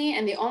suffering is me.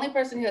 And the only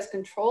person who has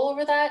control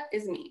over that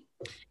is me.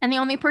 And the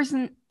only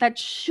person that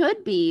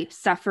should be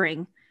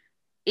suffering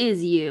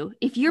is you.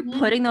 If you're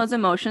putting those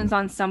emotions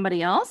on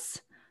somebody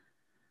else,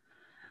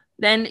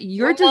 then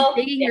you're just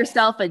digging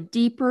yourself a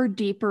deeper,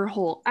 deeper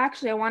hole.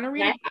 Actually, I want to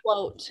read a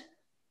quote.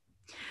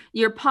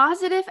 Your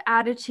positive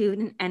attitude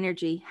and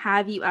energy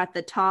have you at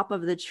the top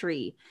of the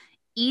tree,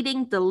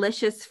 eating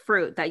delicious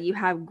fruit that you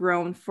have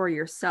grown for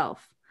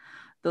yourself.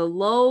 The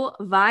low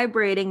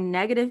vibrating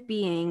negative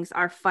beings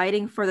are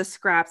fighting for the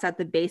scraps at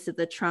the base of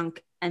the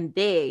trunk, and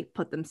they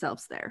put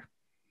themselves there.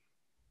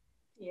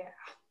 Yeah.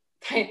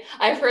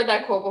 I've heard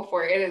that quote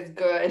before. It is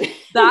good.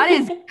 That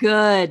is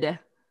good.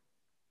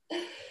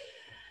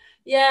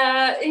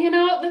 Yeah.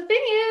 The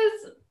thing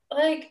is,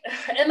 like,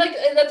 and like,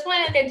 that's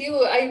why, like,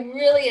 I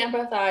really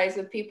empathize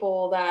with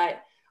people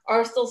that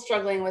are still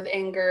struggling with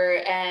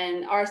anger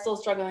and are still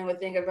struggling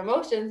with negative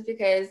emotions,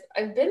 because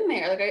I've been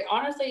there. Like, I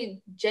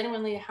honestly,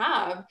 genuinely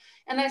have.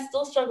 And I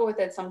still struggle with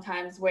it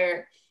sometimes,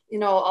 where,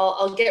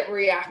 I'll get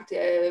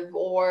reactive,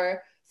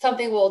 or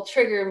something will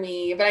trigger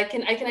me, but I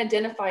can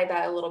identify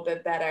that a little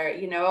bit better.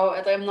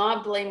 I'm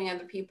not blaming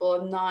other people.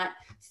 I'm not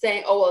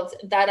saying, oh, well, it's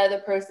that other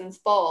person's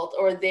fault,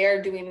 or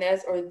they're doing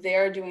this, or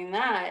they're doing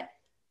that.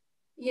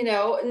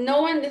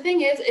 No one, the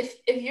thing is,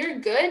 if you're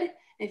good,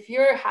 if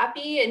you're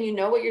happy and you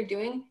know what you're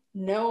doing,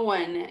 no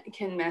one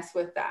can mess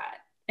with that.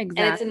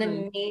 Exactly.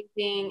 And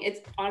it's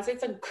honestly,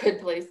 it's a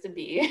good place to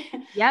be.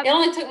 Yep. It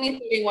only took me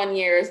 31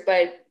 years,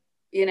 but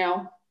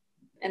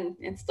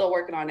and still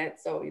working on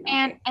it. So,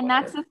 and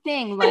that's the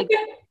thing. Like,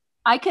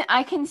 I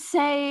can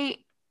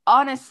say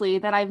honestly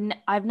that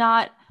I've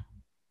not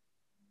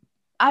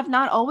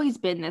always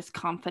been this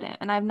confident,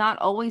 and I've not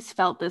always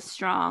felt this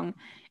strong.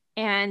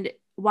 And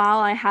while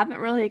I haven't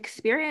really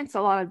experienced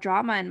a lot of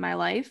drama in my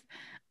life,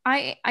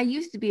 I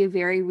used to be a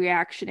very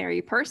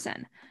reactionary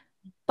person.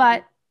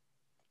 But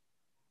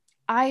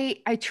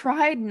I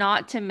tried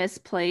not to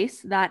misplace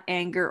that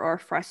anger or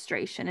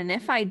frustration. And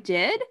if I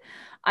did,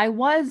 I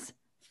was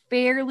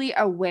fairly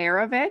aware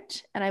of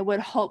it, and I would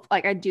hope,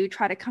 like, I do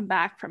try to come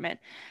back from it.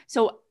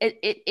 So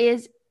it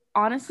is,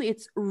 honestly,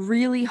 it's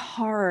really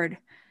hard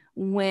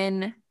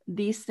when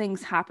these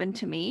things happen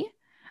to me,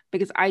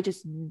 because I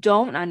just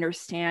don't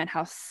understand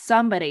how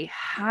somebody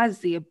has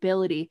the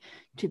ability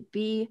to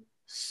be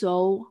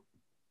so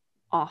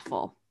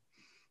awful,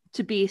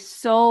 to be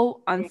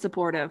so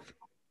unsupportive.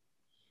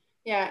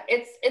 Yeah,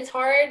 it's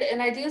hard.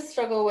 And I do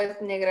struggle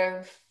with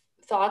negative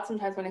thoughts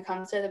sometimes when it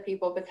comes to the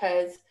people,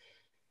 because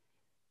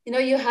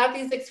you have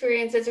these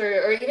experiences,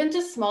 or even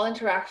just small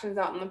interactions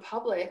out in the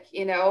public,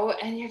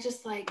 and you're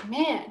just like,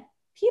 man,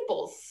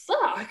 people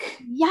suck.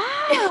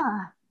 Yeah.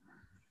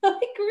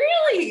 Like,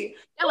 really?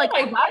 Yeah, like,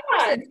 oh, that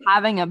person's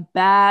having a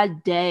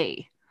bad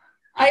day.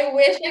 I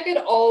wish I could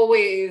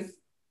always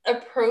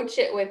approach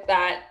it with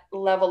that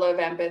level of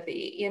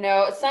empathy.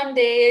 Some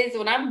days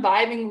when I'm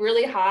vibing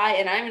really high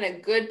and I'm in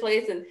a good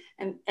place,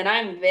 and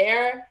I'm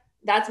there,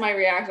 that's my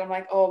reaction. I'm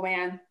like, oh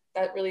man,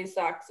 that really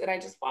sucks. And I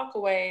just walk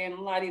away and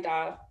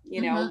la-di-da,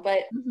 but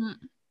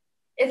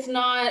it's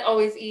not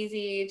always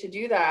easy to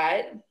do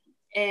that.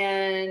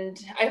 And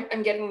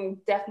I'm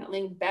getting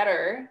definitely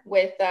better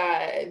with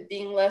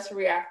being less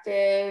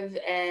reactive,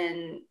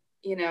 and,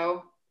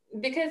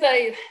 because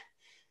I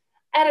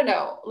don't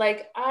know,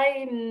 like,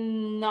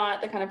 I'm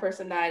not the kind of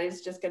person that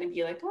is just going to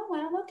be like, oh,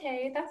 well,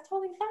 okay, that's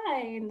totally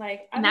fine.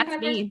 Like, I'm that's the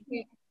kind me. of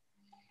person.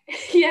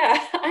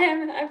 Yeah, I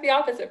have the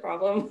opposite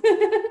problem.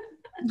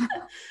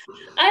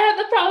 I have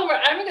the problem where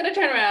I'm going to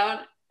turn around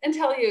and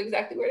tell you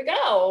exactly where to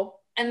go.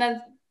 And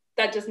then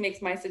that just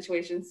makes my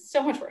situation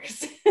so much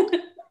worse.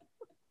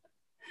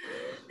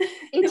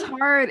 It's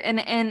hard,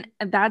 and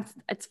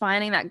it's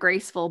finding that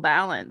graceful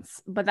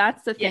balance. But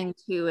that's the thing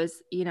too,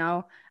 is,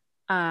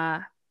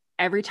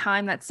 every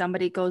time that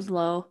somebody goes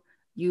low,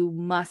 you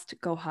must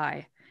go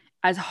high.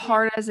 As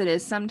hard as it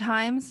is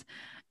sometimes,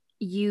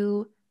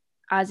 you,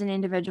 as an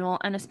individual,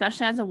 and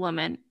especially as a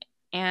woman,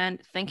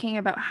 and thinking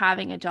about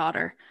having a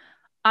daughter,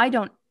 I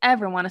don't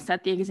ever want to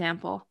set the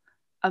example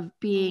of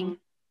being,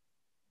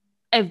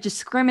 of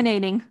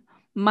discriminating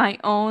my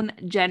own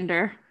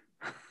gender,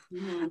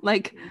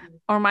 like,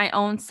 or my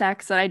own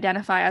sex that I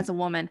identify as a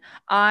woman.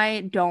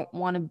 I don't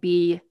want to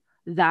be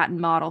that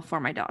model for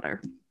my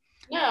daughter.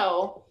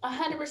 No,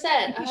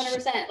 100%,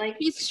 100%. Like,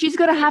 she's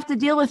gonna have to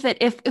deal with it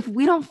if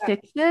we don't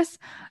fix this.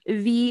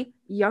 The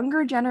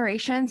younger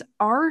generations,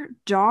 our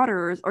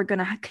daughters, are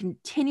gonna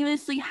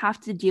continuously have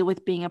to deal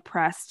with being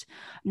oppressed,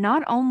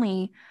 not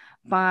only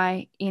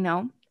by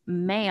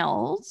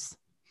males,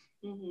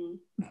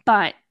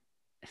 but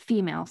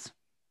females,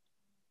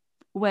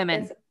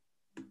 women. It's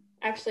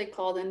actually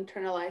called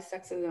internalized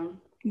sexism.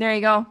 There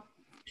you go.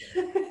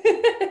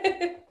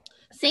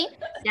 See,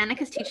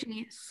 Danica's teaching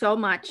me so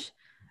much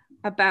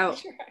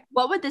about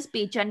what would this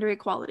be? Gender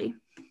equality.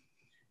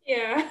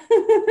 Yeah.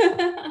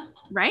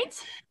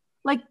 Right?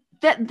 Like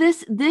that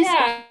this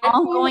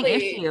ongoing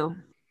issue.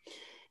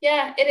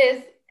 Yeah, it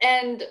is.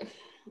 And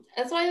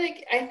that's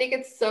why I think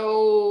it's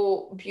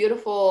so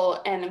beautiful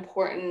and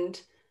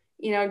important,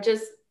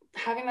 just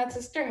having that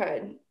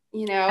sisterhood,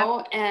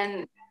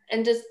 and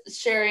just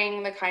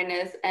sharing the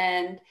kindness.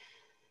 And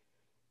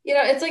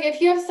it's like,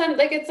 if you have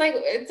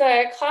it's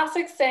a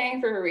classic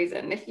saying for a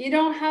reason. If you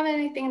don't have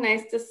anything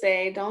nice to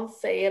say, don't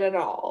say it at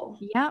all.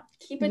 Yep.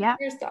 Keep it to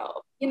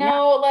yourself.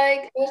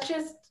 It's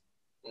just,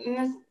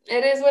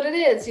 it is what it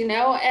is,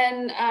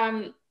 and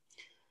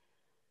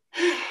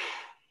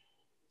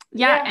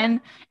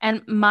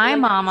and my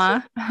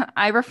mama,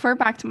 I refer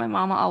back to my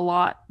mama a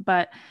lot,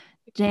 but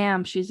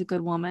damn, she's a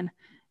good woman.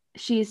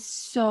 She's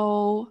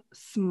so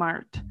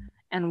smart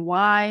and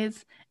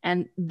wise.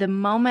 And the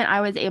moment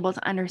I was able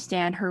to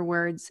understand her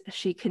words,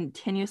 she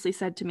continuously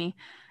said to me,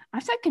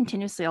 I've said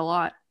continuously a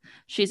lot.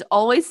 She's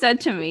always said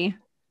to me,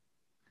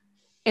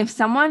 if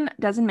someone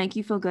doesn't make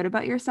you feel good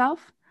about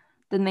yourself,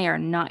 then they are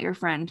not your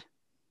friend.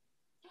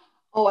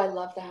 Oh, I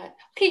love that.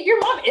 Okay, your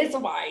mom is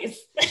wise.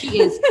 She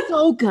is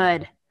so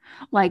good.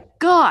 Like,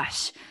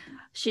 gosh,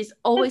 she's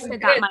always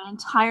said that my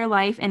entire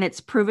life, and it's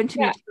proven to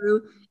be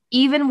true,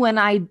 even when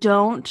I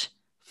don't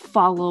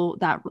follow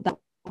that.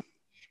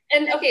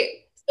 And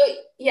okay, so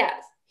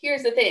yes,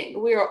 here's the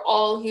thing. We are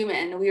all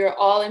human. We are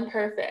all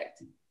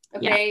imperfect.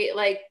 Okay. Yeah.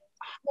 Like,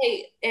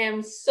 I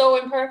am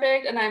so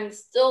imperfect and I'm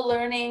still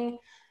learning.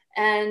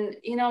 And,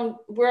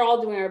 we're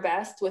all doing our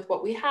best with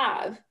what we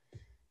have.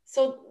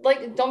 So,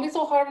 like, don't be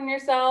so hard on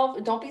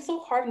yourself. Don't be so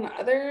hard on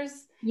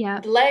others. Yeah.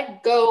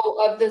 Let go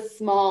of the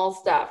small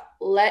stuff.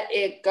 Let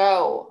it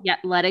go. Yeah.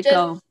 Let it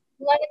go.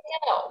 Let it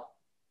go.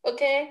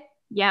 Okay.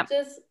 Yeah.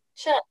 Just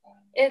chill.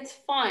 It's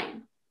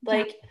fine.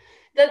 Like,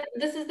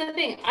 this is the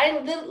thing. I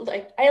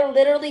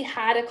literally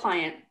had a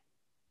client.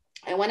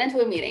 I went into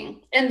a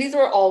meeting, and these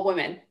were all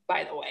women,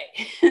 by the way.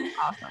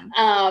 Awesome.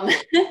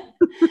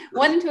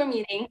 Went into a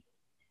meeting,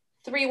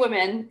 3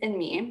 women and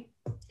me,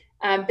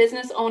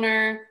 business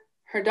owner,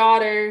 her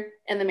daughter,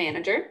 and the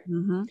manager.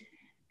 Mm-hmm.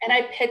 And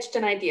I pitched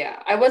an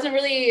idea. I wasn't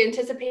really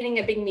anticipating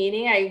a big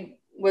meeting. I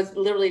was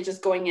literally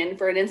just going in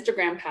for an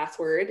Instagram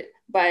password,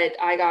 but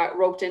I got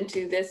roped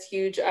into this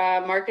huge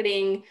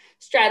marketing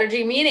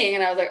strategy meeting.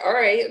 And I was like, all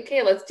right,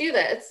 okay, let's do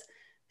this.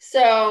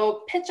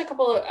 So pitch a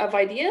couple of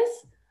ideas.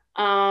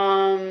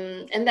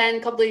 And then a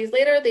couple of days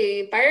later,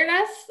 they fired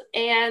us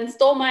and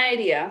stole my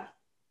idea.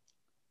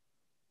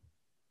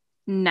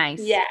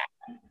 Nice. Yeah.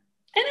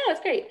 I know,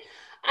 it's great.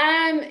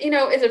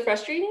 Is it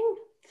frustrating?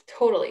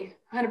 Totally.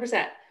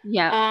 100%.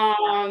 Yeah.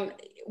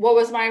 What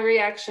was my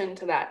reaction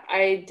to that?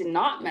 I did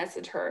not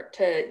message her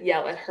to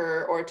yell at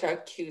her or to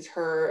accuse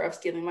her of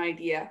stealing my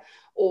idea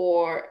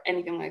or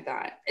anything like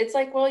that. It's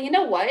like, well, you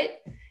know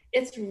what?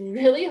 It's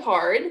really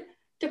hard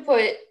to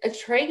put a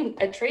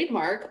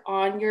trademark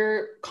on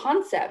your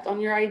concept, on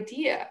your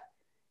idea.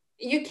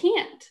 You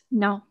can't.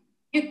 No.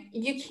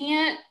 You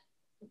can't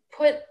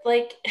put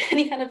like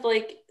any kind of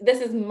like,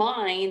 this is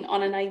mine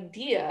on an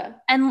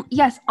idea. And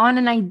yes, on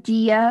an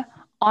idea,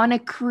 on a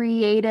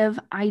creative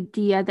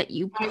idea that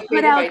you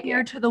put out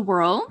here to the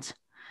world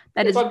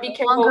that is be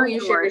careful who you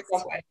share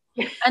yourself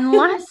with.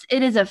 Unless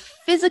it is a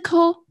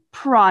physical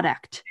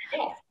product,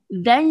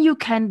 then you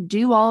can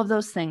do all of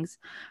those things.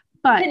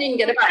 But then you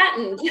can get a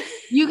patent.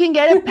 You can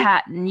get a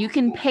patent. You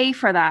can pay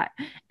for that.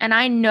 And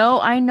I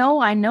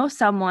know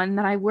someone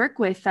that I work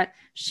with that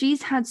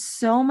she's had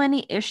so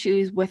many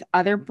issues with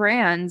other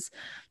brands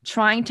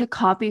trying to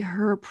copy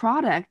her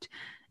product.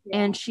 Yeah.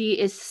 And she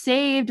is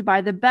saved by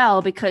the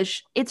bell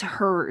because it's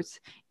hers.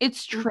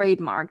 It's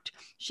trademarked.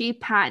 She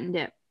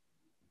patented it.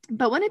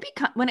 But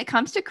when it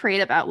comes to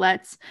creative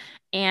outlets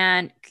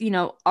and,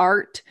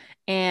 art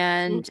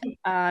and,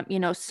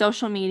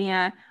 social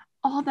media,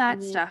 all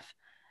that stuff,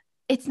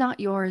 it's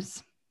not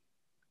yours.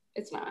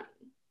 It's not.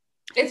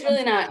 It's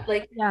really not.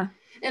 Like, yeah.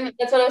 And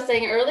that's what I was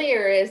saying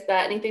earlier is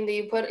that anything that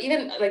you put,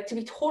 even like, to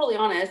be totally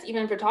honest,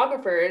 even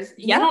photographers,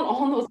 you don't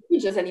own those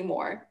images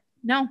anymore.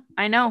 No,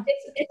 I know.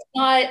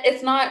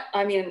 It's not,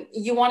 I mean,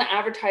 you want to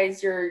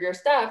advertise your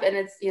stuff, and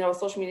it's,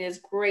 social media is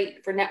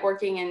great for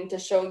networking and to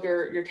show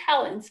your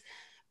talents,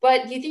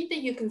 but do you think that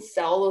you can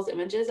sell those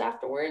images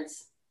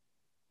afterwards?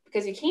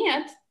 Because you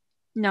can't.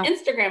 No.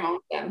 Instagram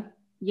owns them.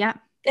 Yeah,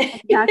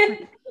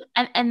 exactly.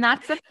 and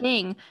that's the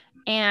thing.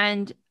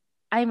 And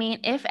I mean,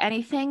 if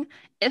anything,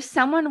 if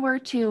someone were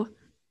to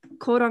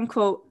quote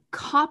unquote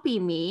copy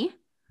me,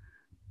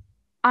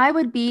 I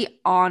would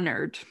be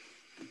honored.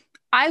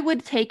 I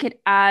would take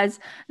it as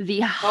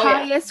the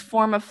highest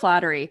form of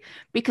flattery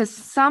because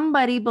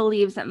somebody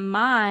believes that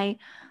my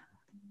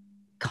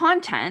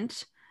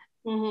content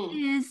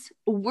is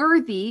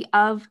worthy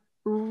of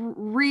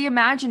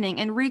reimagining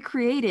and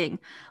recreating.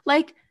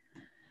 Like,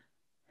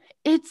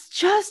 it's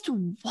just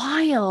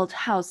wild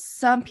how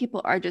some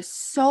people are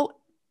just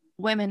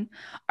women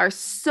are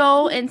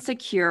so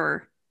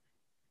insecure.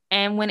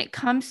 And when it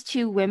comes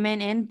to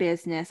women in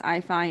business,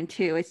 I find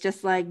too, it's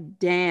just like,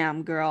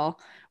 damn, girl,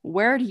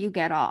 where do you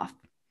get off?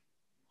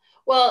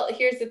 Well,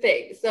 here's the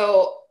thing.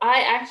 So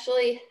I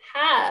actually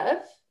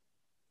have,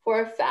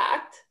 for a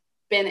fact,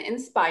 been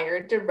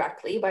inspired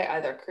directly by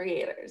other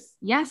creators.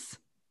 Yes.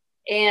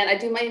 And I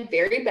do my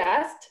very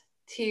best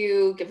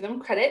to give them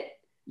credit.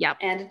 Yep.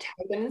 And to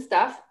tag them and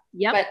stuff.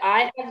 Yep. But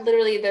I have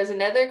literally, there's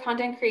another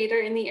content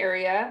creator in the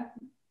area.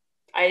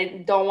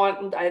 I don't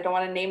want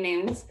to name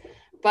names,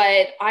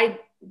 but I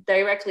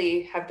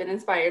directly have been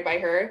inspired by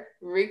her,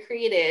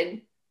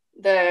 recreated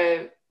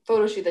the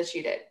photo shoot that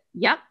she did.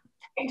 Yep.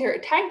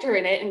 Tagged her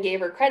in it and gave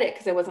her credit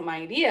because it wasn't my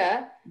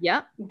idea.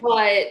 Yep.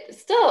 But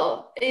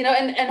still, you know,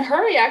 and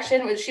her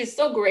reaction was, she's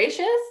so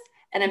gracious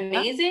and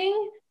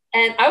amazing. Yep.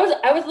 And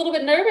I was a little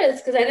bit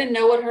nervous because I didn't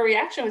know what her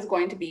reaction was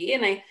going to be.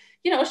 And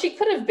you know, she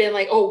could have been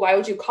like, oh, why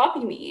would you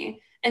copy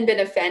me? And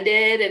been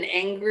offended and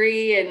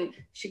angry. And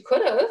she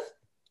could have.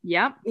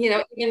 Yeah. You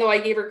know, even though I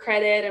gave her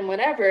credit and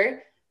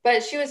whatever.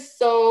 But she was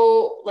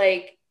so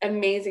like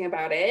amazing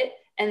about it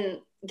and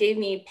gave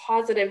me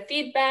positive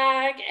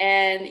feedback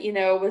and, you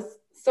know, was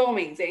so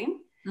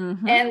amazing.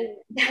 Mm-hmm. And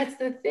that's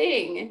the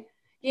thing,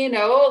 you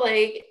know,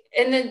 like,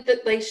 and then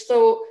like,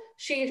 so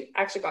she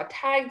actually got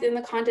tagged in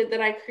the content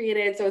that I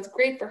created. So it's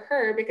great for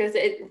her because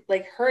it,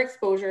 like, her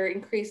exposure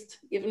increased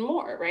even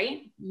more,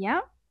 right?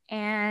 Yep.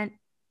 And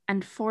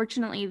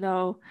unfortunately,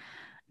 though,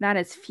 that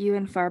is few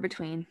and far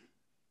between.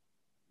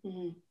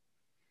 Mm-hmm.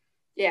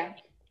 Yeah.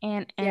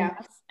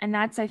 And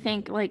that's, I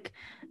think, like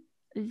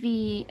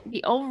the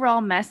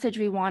overall message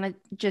we want to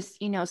just,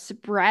 you know,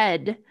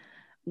 spread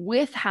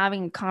with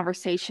having a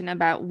conversation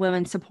about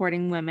women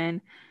supporting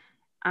women.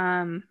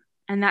 And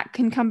that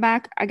can come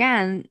back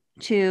again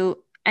to,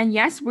 and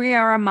yes, we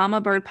are a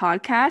mama bird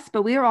podcast,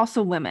 but we are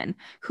also women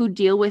who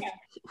deal with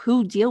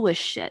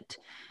shit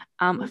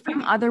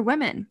from other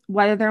women,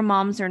 whether they're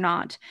moms or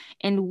not.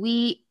 And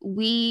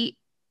we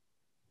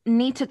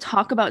need to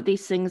talk about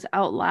these things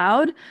out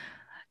loud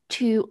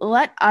to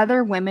let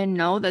other women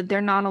know that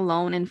they're not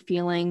alone in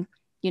feeling,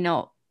 you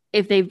know,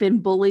 if they've been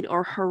bullied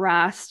or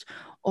harassed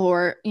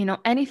or, you know,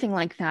 anything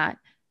like that.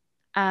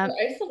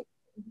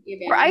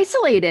 We're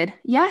isolated.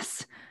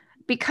 Yes.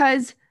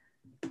 Because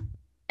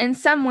in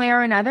some way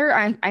or another,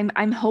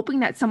 I'm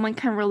hoping that someone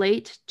can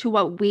relate to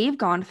what we've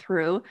gone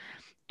through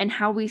and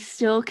how we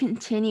still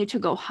continue to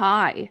go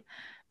high.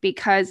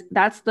 Because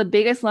that's the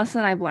biggest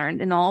lesson I've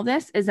learned in all of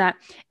this, is that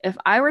if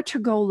I were to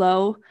go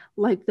low,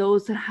 like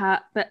those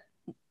that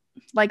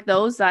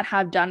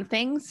have done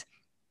things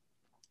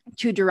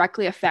to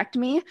directly affect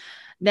me,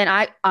 then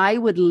I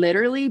would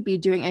literally be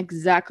doing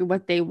exactly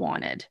what they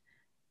wanted.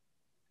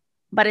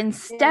 But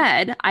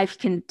instead, I've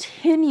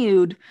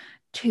continued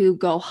to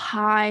go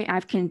high.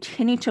 I've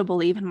continued to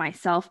believe in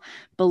myself,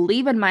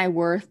 believe in my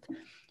worth,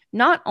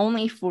 not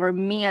only for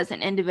me as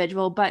an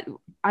individual, but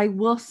I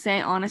will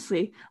say,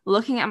 honestly,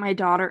 looking at my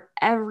daughter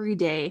every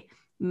day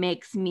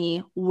makes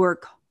me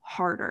work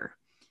harder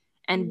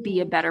and be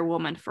a better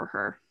woman for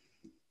her.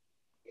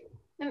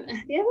 And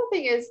the other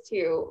thing is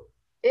too,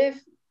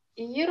 if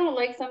you don't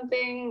like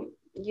something,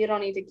 you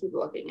don't need to keep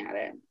looking at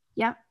it.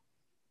 Yeah.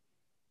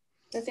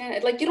 That's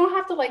it. Like, you don't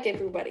have to like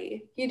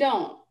everybody. You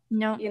don't.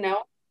 No. You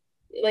know,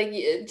 like,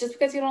 just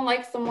because you don't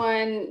like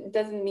someone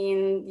doesn't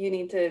mean you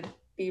need to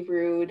be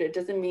rude. It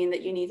doesn't mean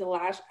that you need to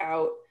lash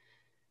out.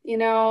 You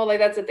know, like,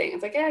 that's the thing.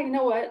 It's like, yeah, you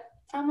know what?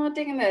 I'm not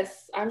digging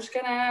this. I'm just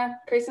gonna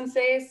create some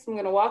space. I'm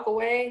gonna walk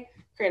away,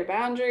 create a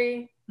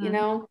boundary, you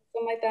know,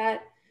 something like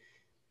that.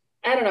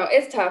 I don't know.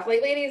 It's tough.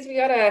 Like, ladies, we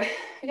gotta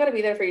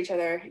be there for each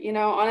other. You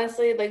know,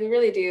 honestly, like, we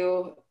really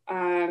do.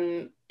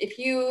 If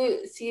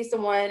you see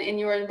someone in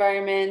your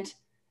environment,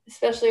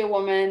 especially a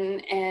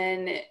woman,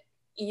 and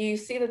you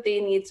see that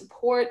they need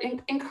support,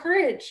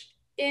 encourage.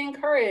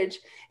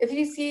 If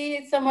you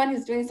see someone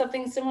who's doing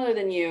something similar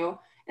than you,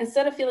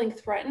 instead of feeling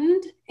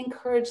threatened,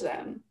 encourage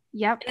them.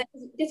 Yep. And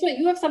guess what?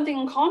 You have something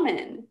in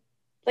common.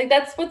 Like,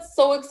 that's what's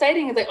so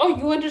exciting. It's like, oh,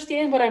 you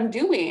understand what I'm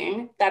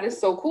doing. That is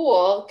so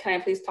cool. Can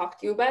I please talk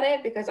to you about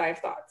it? Because I have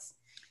thoughts.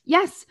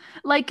 Yes.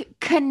 Like,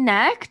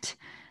 connect.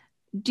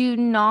 Do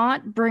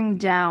not bring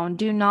down.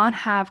 Do not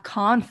have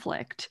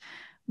conflict.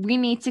 We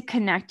need to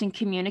connect and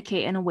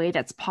communicate in a way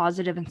that's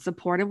positive and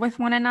supportive with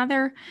one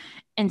another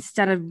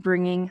instead of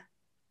bringing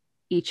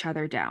each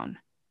other down.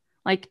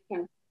 Like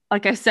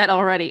I said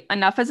already,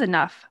 enough is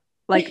enough.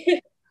 Like,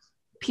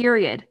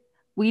 period.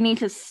 We need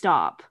to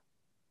stop.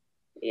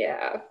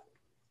 Yeah.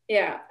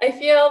 I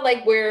feel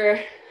like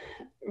we're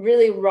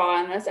really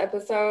raw in this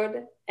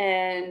episode,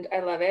 and I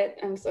love it.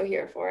 I'm so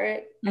here for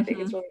it. I think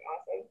it's really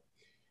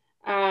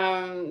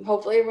awesome.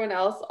 Hopefully everyone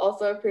else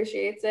also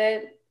appreciates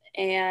it.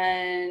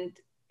 And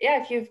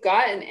yeah, if you've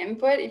got an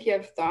input, if you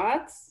have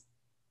thoughts,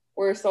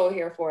 we're so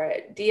here for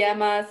it.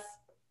 DM us,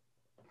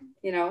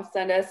 you know,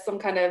 send us some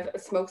kind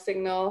of smoke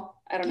signal.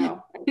 I don't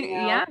know.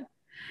 Yeah.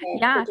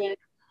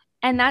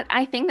 And that,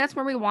 I think that's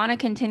where we want to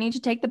continue to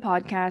take the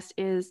podcast,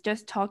 is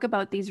just talk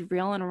about these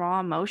real and raw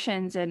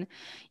emotions. And,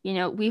 you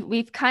know,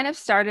 we've kind of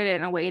started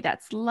in a way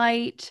that's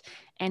light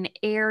and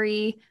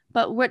airy,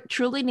 but what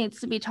truly needs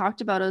to be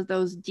talked about is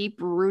those deep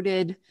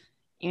rooted,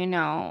 you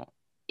know,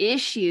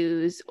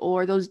 issues,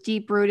 or those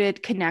deep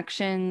rooted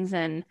connections.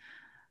 And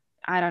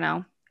I don't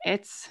know.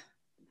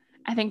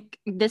 I think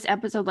this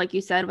episode, like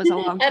you said, was a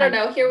long time. I don't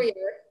know. Here we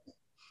are.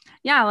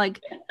 Yeah.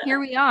 Like, here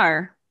we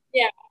are.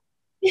 Yeah.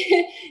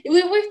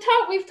 we've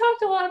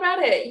talked a lot about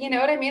it. You know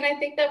what I mean? I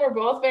think that we're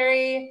both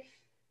very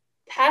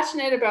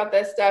passionate about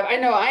this stuff. I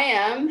know I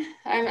am.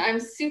 I'm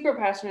super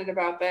passionate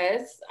about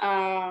this.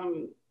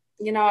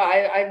 You know,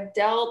 I've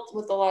dealt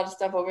with a lot of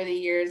stuff over the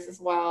years as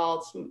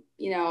well.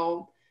 You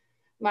know,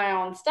 my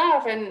own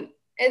stuff, and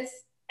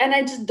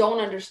I just don't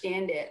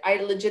understand it. I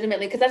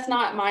legitimately, because that's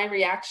not my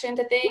reaction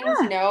to things.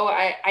 Yeah. You know,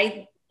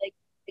 I like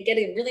get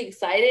really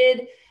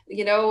excited.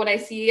 You know, when I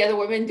see other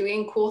women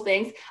doing cool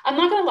things. I'm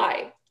not gonna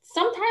lie.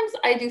 Sometimes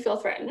I do feel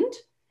threatened.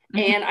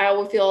 And I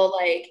will feel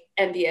like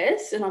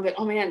envious, and I'll be like,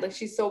 oh man, like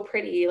she's so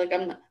pretty. Like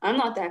I'm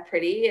not that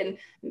pretty, and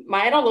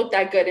I don't look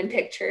that good in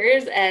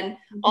pictures, and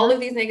all of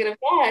these negative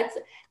thoughts,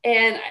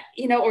 and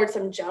you know, or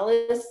some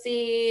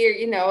jealousy, or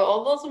you know,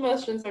 all those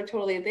emotions are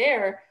totally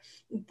there.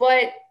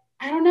 But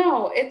I don't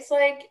know. It's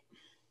like,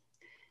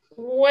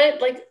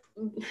 what, like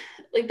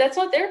that's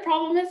not their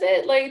problem, is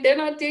it? Like they're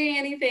not doing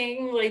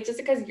anything. Like just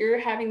because you're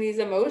having these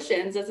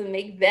emotions doesn't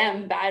make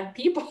them bad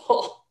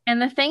people. And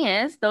the thing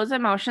is, those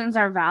emotions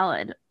are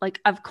valid.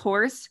 Like, of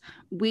course,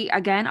 we,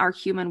 again, are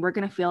human. We're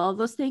going to feel all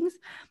those things.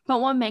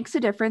 But what makes a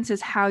difference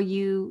is how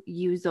you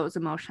use those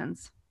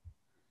emotions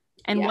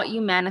and what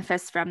you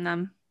manifest from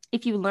them.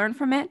 If you learn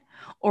from it,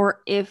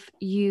 or if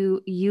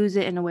you use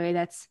it in a way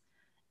that's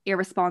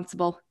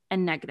irresponsible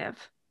and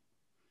negative.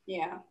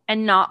 Yeah.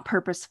 And not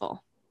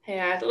purposeful.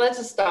 Yeah. Let's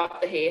just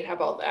stop the hate. How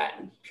about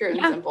that? Pure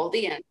and simple.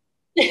 The end.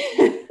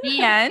 The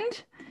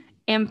end.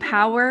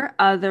 Empower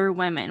other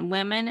women.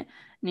 Women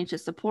need to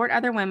support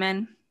other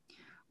women.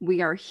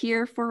 We are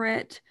here for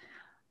it,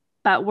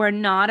 but we're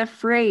not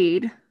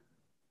afraid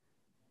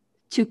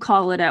to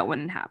call it out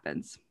when it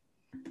happens.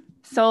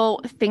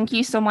 So thank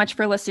you so much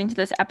for listening to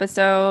this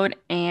episode,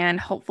 and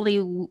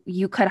hopefully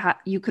you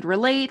could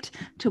relate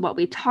to what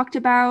we talked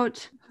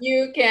about.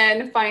 You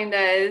can find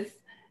us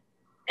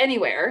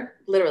anywhere,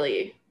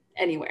 literally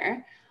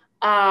anywhere.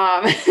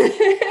 At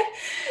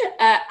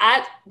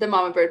the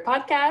Mama Bird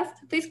Podcast.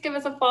 Please give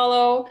us a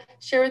follow,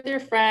 share with your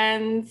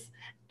friends,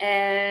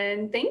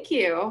 and thank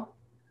you.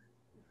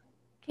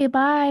 Okay,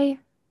 bye.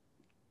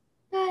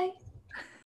 Bye.